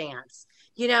happenstance.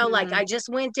 Like I just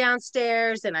went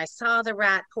downstairs and I saw the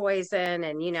rat poison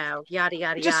and, yada,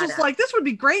 yada, just was like, this would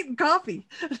be great in coffee.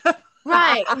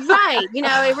 Right.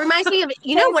 It reminds me of,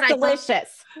 what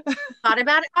delicious. I thought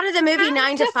about it out of the movie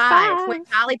 9 to 5 with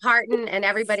Dolly Parton and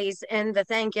everybody's in the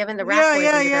thing giving the rat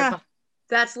poison to their.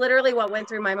 That's literally what went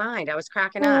through my mind. I was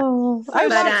cracking up. I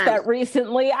watched that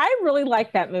recently. I really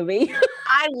like that movie.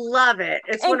 I love it.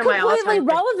 It's one of my all-time completely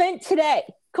relevant today.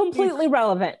 Completely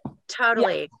relevant.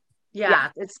 Totally. Yeah,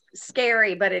 it's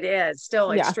scary, but it is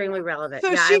still extremely relevant.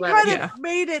 So she kind of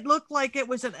made it look like it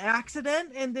was an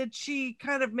accident, and did she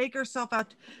kind of make herself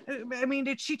out? I mean,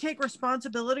 did she take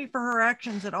responsibility for her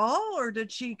actions at all, or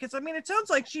did she? Because it sounds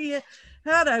like she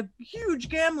had a huge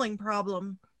gambling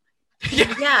problem.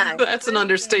 Yeah, that's an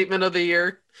understatement of the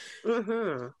year.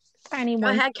 Go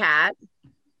ahead, Kat.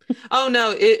 Oh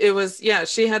no, it was,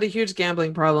 she had a huge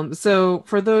gambling problem. So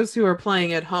for those who are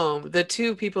playing at home, the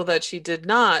two people that she did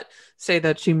not say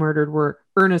that she murdered were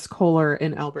Ernest Kohler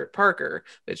and Albert Parker,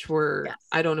 which were,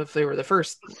 I don't know if they were the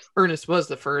first. Ernest was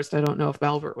the first. I don't know if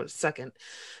Albert was second.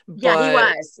 Yeah, he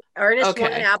was. Ernest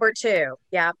one and Albert two.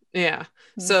 Yeah. Yeah.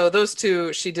 So those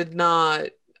two, she did not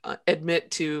admit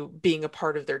to being a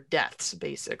part of their deaths,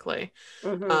 basically.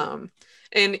 And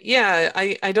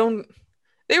I don't.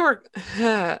 They were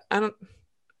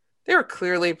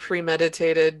clearly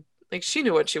premeditated. Like, she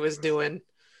knew what she was doing.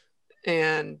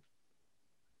 And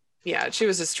yeah, she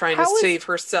was just trying to How is- save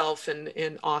herself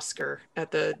and Oscar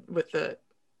with the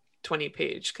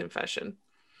 20-page confession.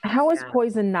 How is Yeah.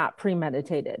 poison not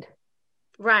premeditated?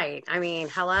 Right. I mean,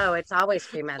 hello, it's always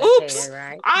premeditated, Oops,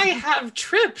 right? I have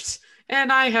tripped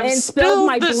and I have And spilled spilled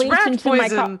my this bleach rat into my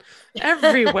poison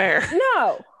everywhere.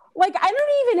 No, like I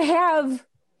don't even have.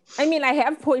 I mean, I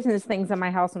have poisonous things in my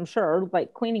house, I'm sure,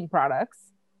 like cleaning products,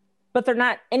 but they're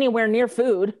not anywhere near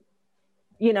food.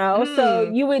 You know, so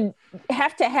you would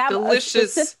have to have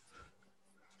Delicious.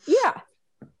 Yeah,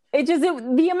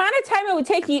 the amount of time it would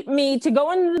take me to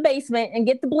go into the basement and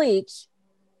get the bleach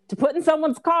to put in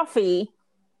someone's coffee.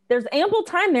 There's ample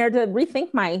time there to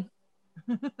rethink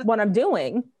what I'm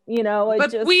doing. You know,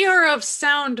 But we are of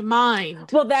sound mind.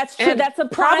 Well, that's true. And that's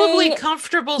probably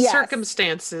comfortable Yes.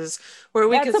 circumstances where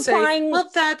we That's could say, applying- well,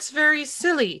 that's very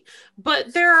silly.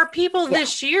 But there are people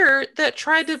this year that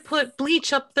tried to put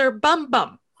bleach up their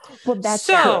bum. Well, that's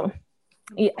So,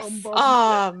 true. Yes.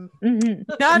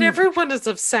 not everyone is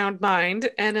of sound mind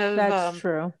and of That's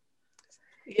true.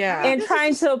 yeah. And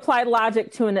trying to apply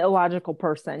logic to an illogical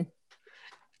person.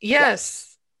 Yes.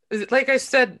 Like I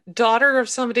said, daughter of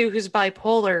somebody who's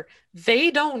bipolar,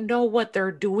 they don't know what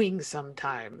they're doing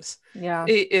sometimes. Yeah.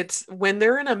 It's when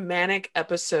they're in a manic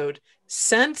episode,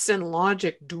 sense and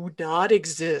logic do not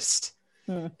exist.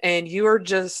 And you are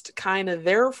just kind of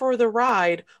there for the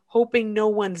ride, hoping no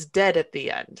one's dead at the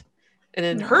end. And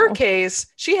in her case,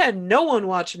 she had no one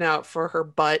watching out for her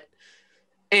butt.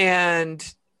 And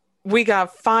we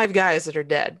got 5 guys that are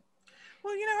dead.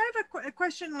 Well, I have a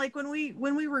question. Like when we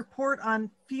report on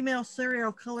female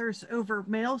serial killers over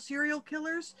male serial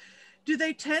killers, do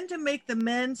they tend to make the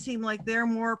men seem like they're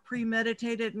more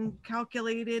premeditated and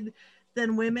calculated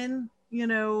than women?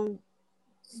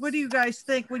 What do you guys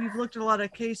think when you've looked at a lot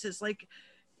of cases? Like,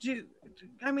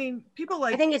 people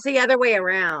like... I think it's the other way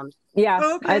around. Yeah,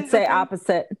 Okay, I'd say okay.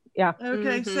 opposite. Yeah.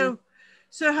 Okay, so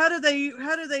how do they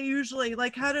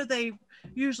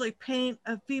usually paint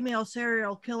a female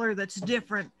serial killer that's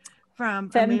different from a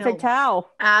Femme male?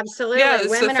 fatale. Absolutely. Yeah, it's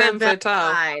Women the are femme fatale.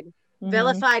 vilified. Mhm.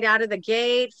 Vilified out of the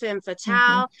gate, femme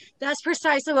fatale. That's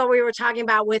precisely what we were talking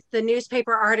about with the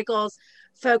newspaper articles,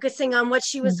 focusing on what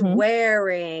she was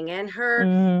wearing and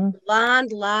her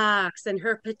blonde locks and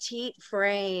her petite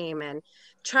frame, and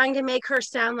trying to make her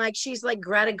sound like she's like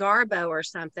Greta Garbo or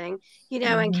something,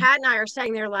 and Kat and I are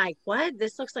sitting there like, what?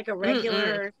 This looks like a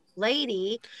regular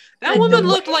lady. That But woman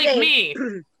the looked way like they- me.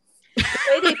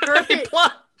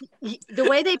 The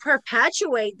way they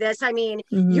perpetuate this, I mean,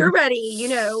 you're ready,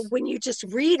 when you just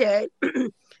read it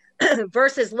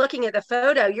versus looking at the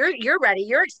photo, you're ready.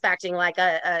 You're expecting like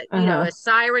a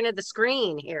siren of the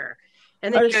screen here.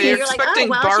 And then You're expecting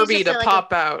Barbie she's to just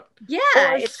pop out. Yeah,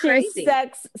 Or it's she's crazy.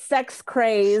 sex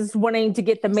crazed, wanting to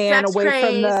get the man Sex away crazed.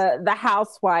 from the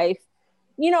housewife.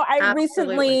 I Absolutely.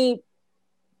 recently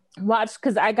watched,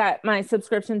 because I got my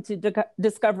subscription to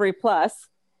Discovery Plus,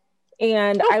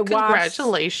 and I watched.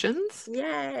 Congratulations!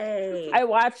 Yay! I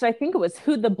watched. I think it was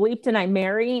Who the Bleep Did I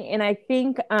Marry, and I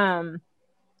think Mrs.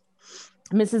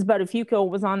 Buttafuoco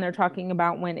was on there talking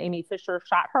about when Amy Fisher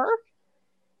shot her,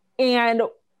 and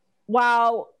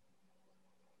while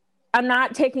I'm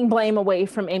not taking blame away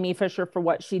from Amy Fisher for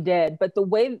what she did, but the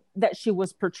way that she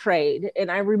was portrayed. And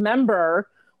I remember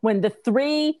when the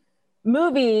 3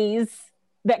 movies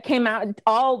that came out,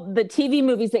 all the TV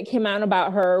movies that came out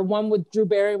about her, one with Drew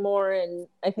Barrymore and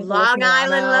I think Long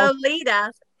Island Milano.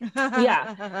 Lolita.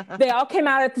 Yeah. They all came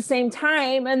out at the same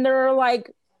time, and they're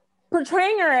like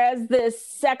portraying her as this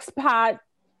sex pot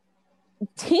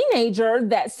teenager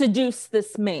that seduced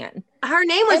this man. Her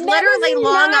name was And that literally is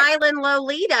Long not- Island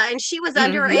Lolita, and she was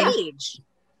underage.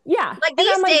 Yeah. Like And these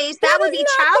I'm like, days, that would is be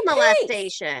not child the case.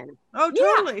 molestation.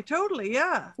 Oh, totally,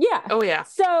 yeah. Yeah. Oh yeah.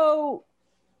 So,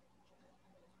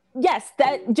 yes,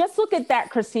 that just look at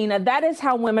that, Christina. That is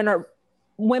how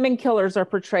women killers are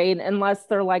portrayed, unless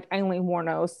they're like Eileen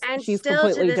Wuornos. And She's still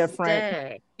completely to this different.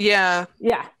 day. Yeah.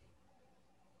 Yeah.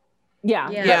 Yeah.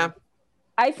 Yeah.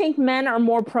 I think men are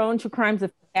more prone to crimes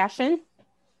of passion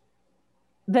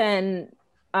than,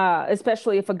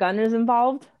 especially if a gun is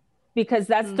involved, because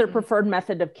that's their preferred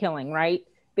method of killing, right?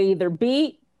 They either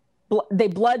beat, they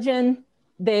bludgeon,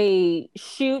 they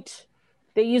shoot,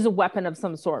 they use a weapon of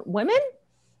some sort. Women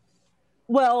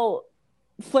will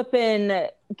flippin'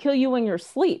 kill you in your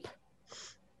sleep,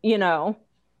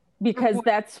 because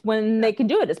that's when they can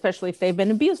do it, especially if they've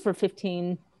been abused for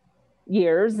 15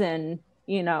 years and,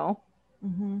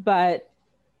 but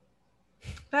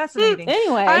Fascinating.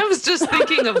 Anyway, I was just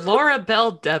thinking of Laura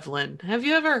Bell Devlin. Have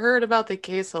you ever heard about the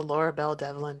case of Laura Bell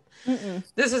Devlin? mm-mm.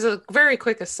 This is a very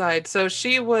quick aside. So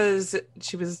she was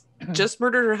just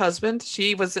murdered her husband.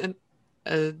 She was in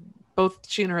both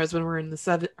she and her husband were in their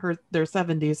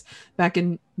 70s back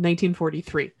in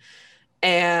 1943.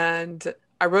 And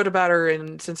I wrote about her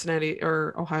in Cincinnati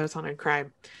or Ohio Sonic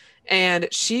Crime. And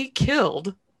she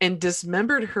killed and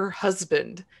dismembered her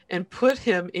husband and put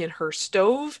him in her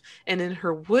stove and in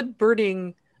her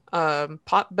wood-burning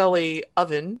pot-belly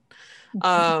oven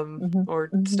or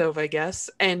stove, I guess,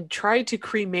 and tried to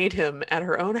cremate him at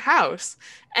her own house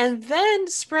and then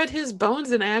spread his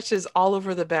bones and ashes all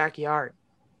over the backyard.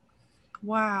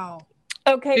 Wow.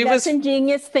 Okay, that's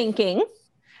ingenious thinking.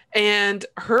 And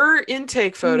her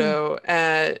intake photo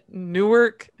at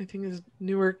Newark, I think is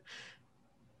Newark,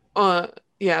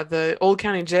 the Old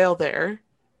County Jail there,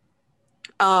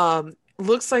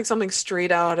 looks like something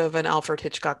straight out of an Alfred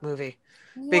Hitchcock movie.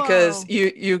 Because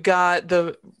you got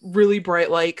the really bright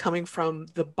light coming from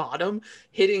the bottom,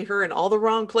 hitting her in all the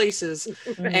wrong places,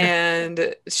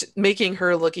 and making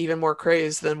her look even more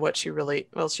crazed than what she really.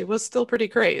 Well, she was still pretty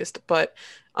crazed, but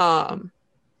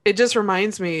it just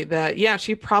reminds me that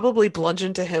she probably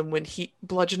bludgeoned him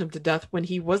to death when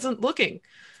he wasn't looking,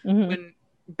 when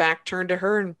back turned to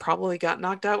her, and probably got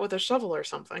knocked out with a shovel or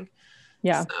something.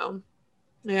 Yeah. So,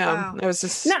 it was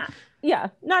just.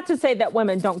 Not to say that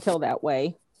women don't kill that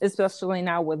way, especially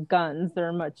now with guns.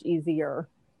 They're much easier.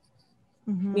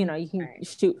 You know, you can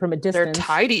shoot from a distance. They're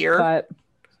tidier. But,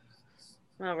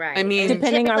 all right. I mean,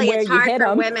 depending on where you hit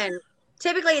them.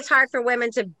 Typically, it's hard for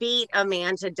women to beat a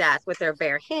man to death with their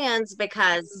bare hands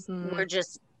because we're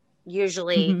just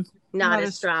usually not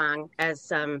as strong as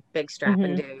some big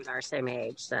strapping dudes our same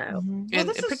age. So,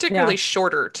 and particularly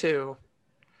shorter too.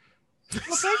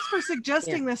 Well, thanks for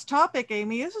suggesting this topic,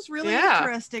 Amy. This is really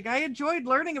interesting. I enjoyed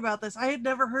learning about this. I had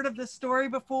never heard of this story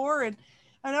before, and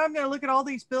I know I'm going to look at all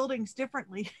these buildings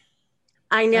differently.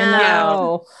 I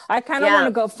know. I kind of want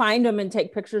to go find them and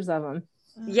take pictures of them.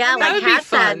 Yeah, like Kat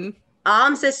said,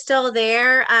 Alms is still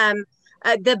there.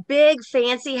 The big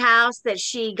fancy house that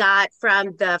she got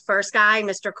from the first guy,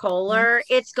 Mr. Kohler,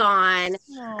 it's gone.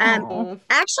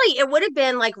 Actually, it would have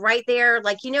been like right there,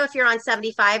 like, you know, if you're on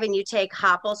 75 and you take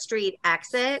Hopple Street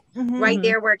exit, right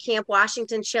there where Camp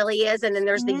Washington Chili is, and then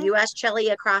there's the U.S. Chili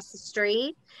across the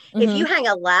street. If you hang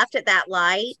a left at that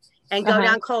light and go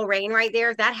down Coleraine right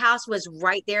there, that house was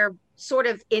right there, sort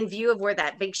of in view of where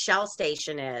that big Shell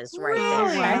station is right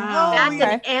there. Wow.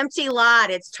 That's an empty lot.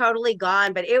 It's totally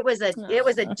gone, but it was a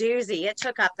doozy. It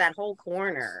took up that whole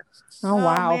corner. Oh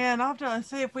wow. Man, I'll have to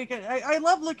say if we could. I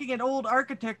love looking at old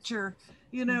architecture,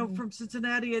 you know, from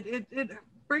Cincinnati. It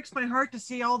breaks my heart to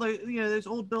see all the, you know, those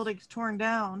old buildings torn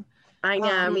down. I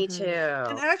know, me too.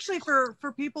 And actually, for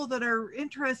people that are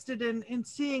interested in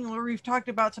seeing, where we've talked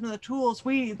about some of the tools,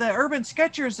 the Urban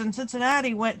Sketchers in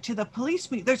Cincinnati went to the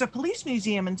there's a police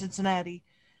museum in Cincinnati.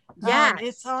 Yeah,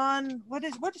 it's on what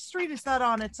street is that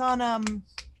on? It's on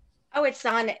it's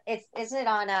on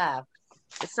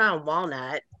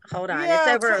Walnut. Hold on,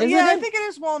 yeah, it's over. I think it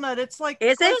is Walnut. It's like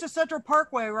close to Central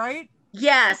Parkway, right?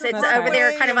 Yes, it's over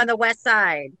there, kind of on the west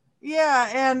side. Yeah,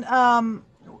 and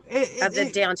of the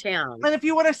downtown. And if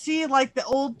you want to see like the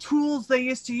old tools they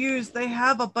used to use, they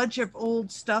have a bunch of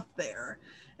old stuff there,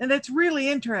 and it's really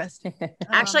interesting.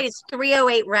 Actually, it's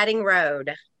 308 Reading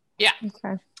Road. Yeah,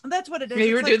 and that's what it is. Yeah,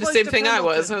 you were doing the same thing I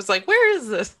was. I was like, where is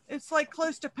this? It's like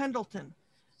close to Pendleton.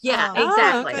 Yeah,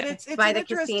 exactly. But it's by an the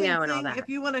casino and all that. If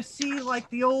you want to see like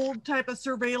the old type of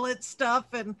surveillance stuff,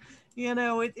 and you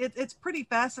know, it's pretty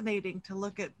fascinating to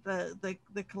look at the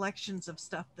collections of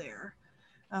stuff there.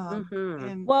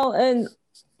 And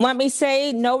let me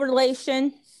say, no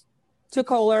relation to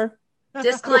Kohler.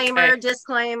 Disclaimer.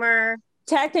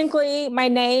 Technically, my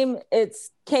name,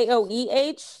 it's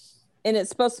Koeh, and it's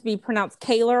supposed to be pronounced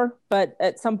Kaler, but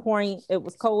at some point it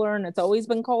was Kohler, and it's always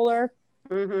been Kohler.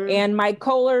 And my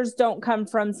Kohlers don't come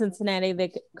from Cincinnati;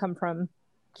 they come from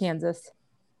Kansas.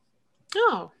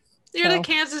 Oh, you're the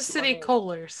Kansas City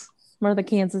Kohlers. We're the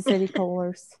Kansas City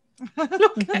Kohlers.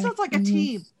 That sounds like a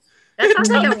team. That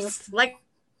sounds like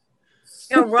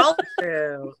a roll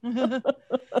through. But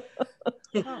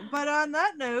on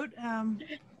that note,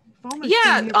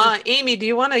 Amy, do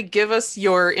you want to give us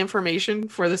your information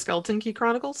for the Skeleton Key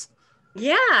Chronicles?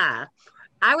 Yeah,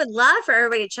 I would love for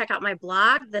everybody to check out my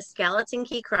blog, The Skeleton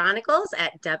Key Chronicles,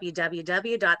 at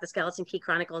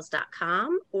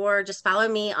www.theskeletonkeychronicles.com, or just follow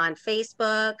me on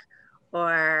Facebook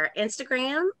or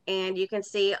Instagram, and you can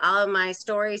see all of my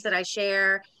stories that I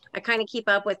share. I kind of keep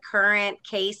up with current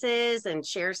cases and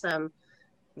share some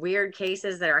weird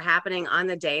cases that are happening on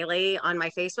the daily on my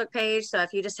Facebook page. So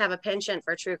if you just have a penchant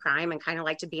for true crime and kind of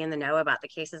like to be in the know about the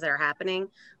cases that are happening,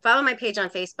 follow my page on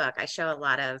Facebook. I show a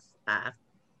lot of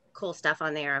cool stuff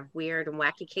on there of weird and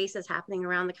wacky cases happening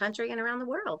around the country and around the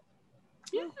world.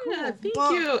 Yeah, thank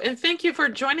you. And thank you for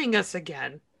joining us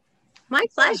again. My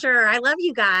pleasure. I love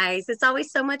you guys. It's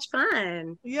always so much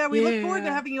fun. Yeah, we look forward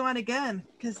to having you on again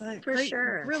because for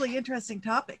sure, really interesting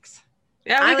topics.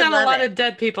 Yeah, we got a lot of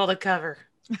dead people to cover.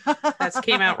 That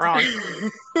came out wrong.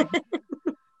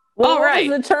 All right. What was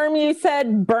the term you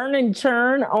said? Burn and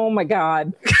churn? Oh my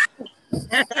God.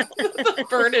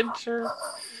 Burn and churn.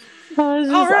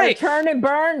 All right. Churn and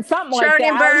burn, something churn like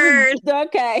that. Churn and burn.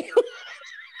 Okay.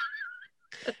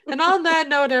 And on that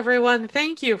note, everyone,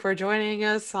 thank you for joining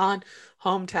us on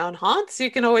Hometown Haunts. You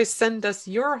can always send us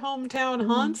your hometown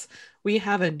haunts. We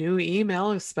have a new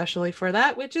email especially for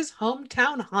that, which is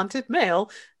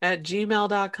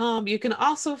hometownhauntedmail@gmail.com. You can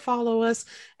also follow us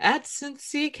at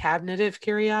Cincy Cabinet of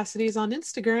Curiosities on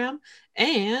Instagram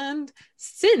and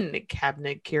Sin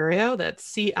Cabinet Curio, that's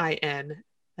CIN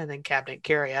and then Cabinet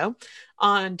Curio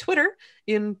on Twitter.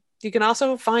 You can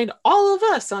also find all of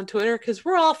us on Twitter because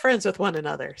we're all friends with one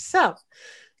another. So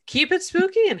keep it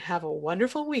spooky and have a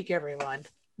wonderful week, everyone.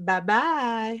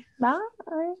 Bye-bye. Bye.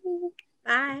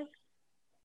 Bye.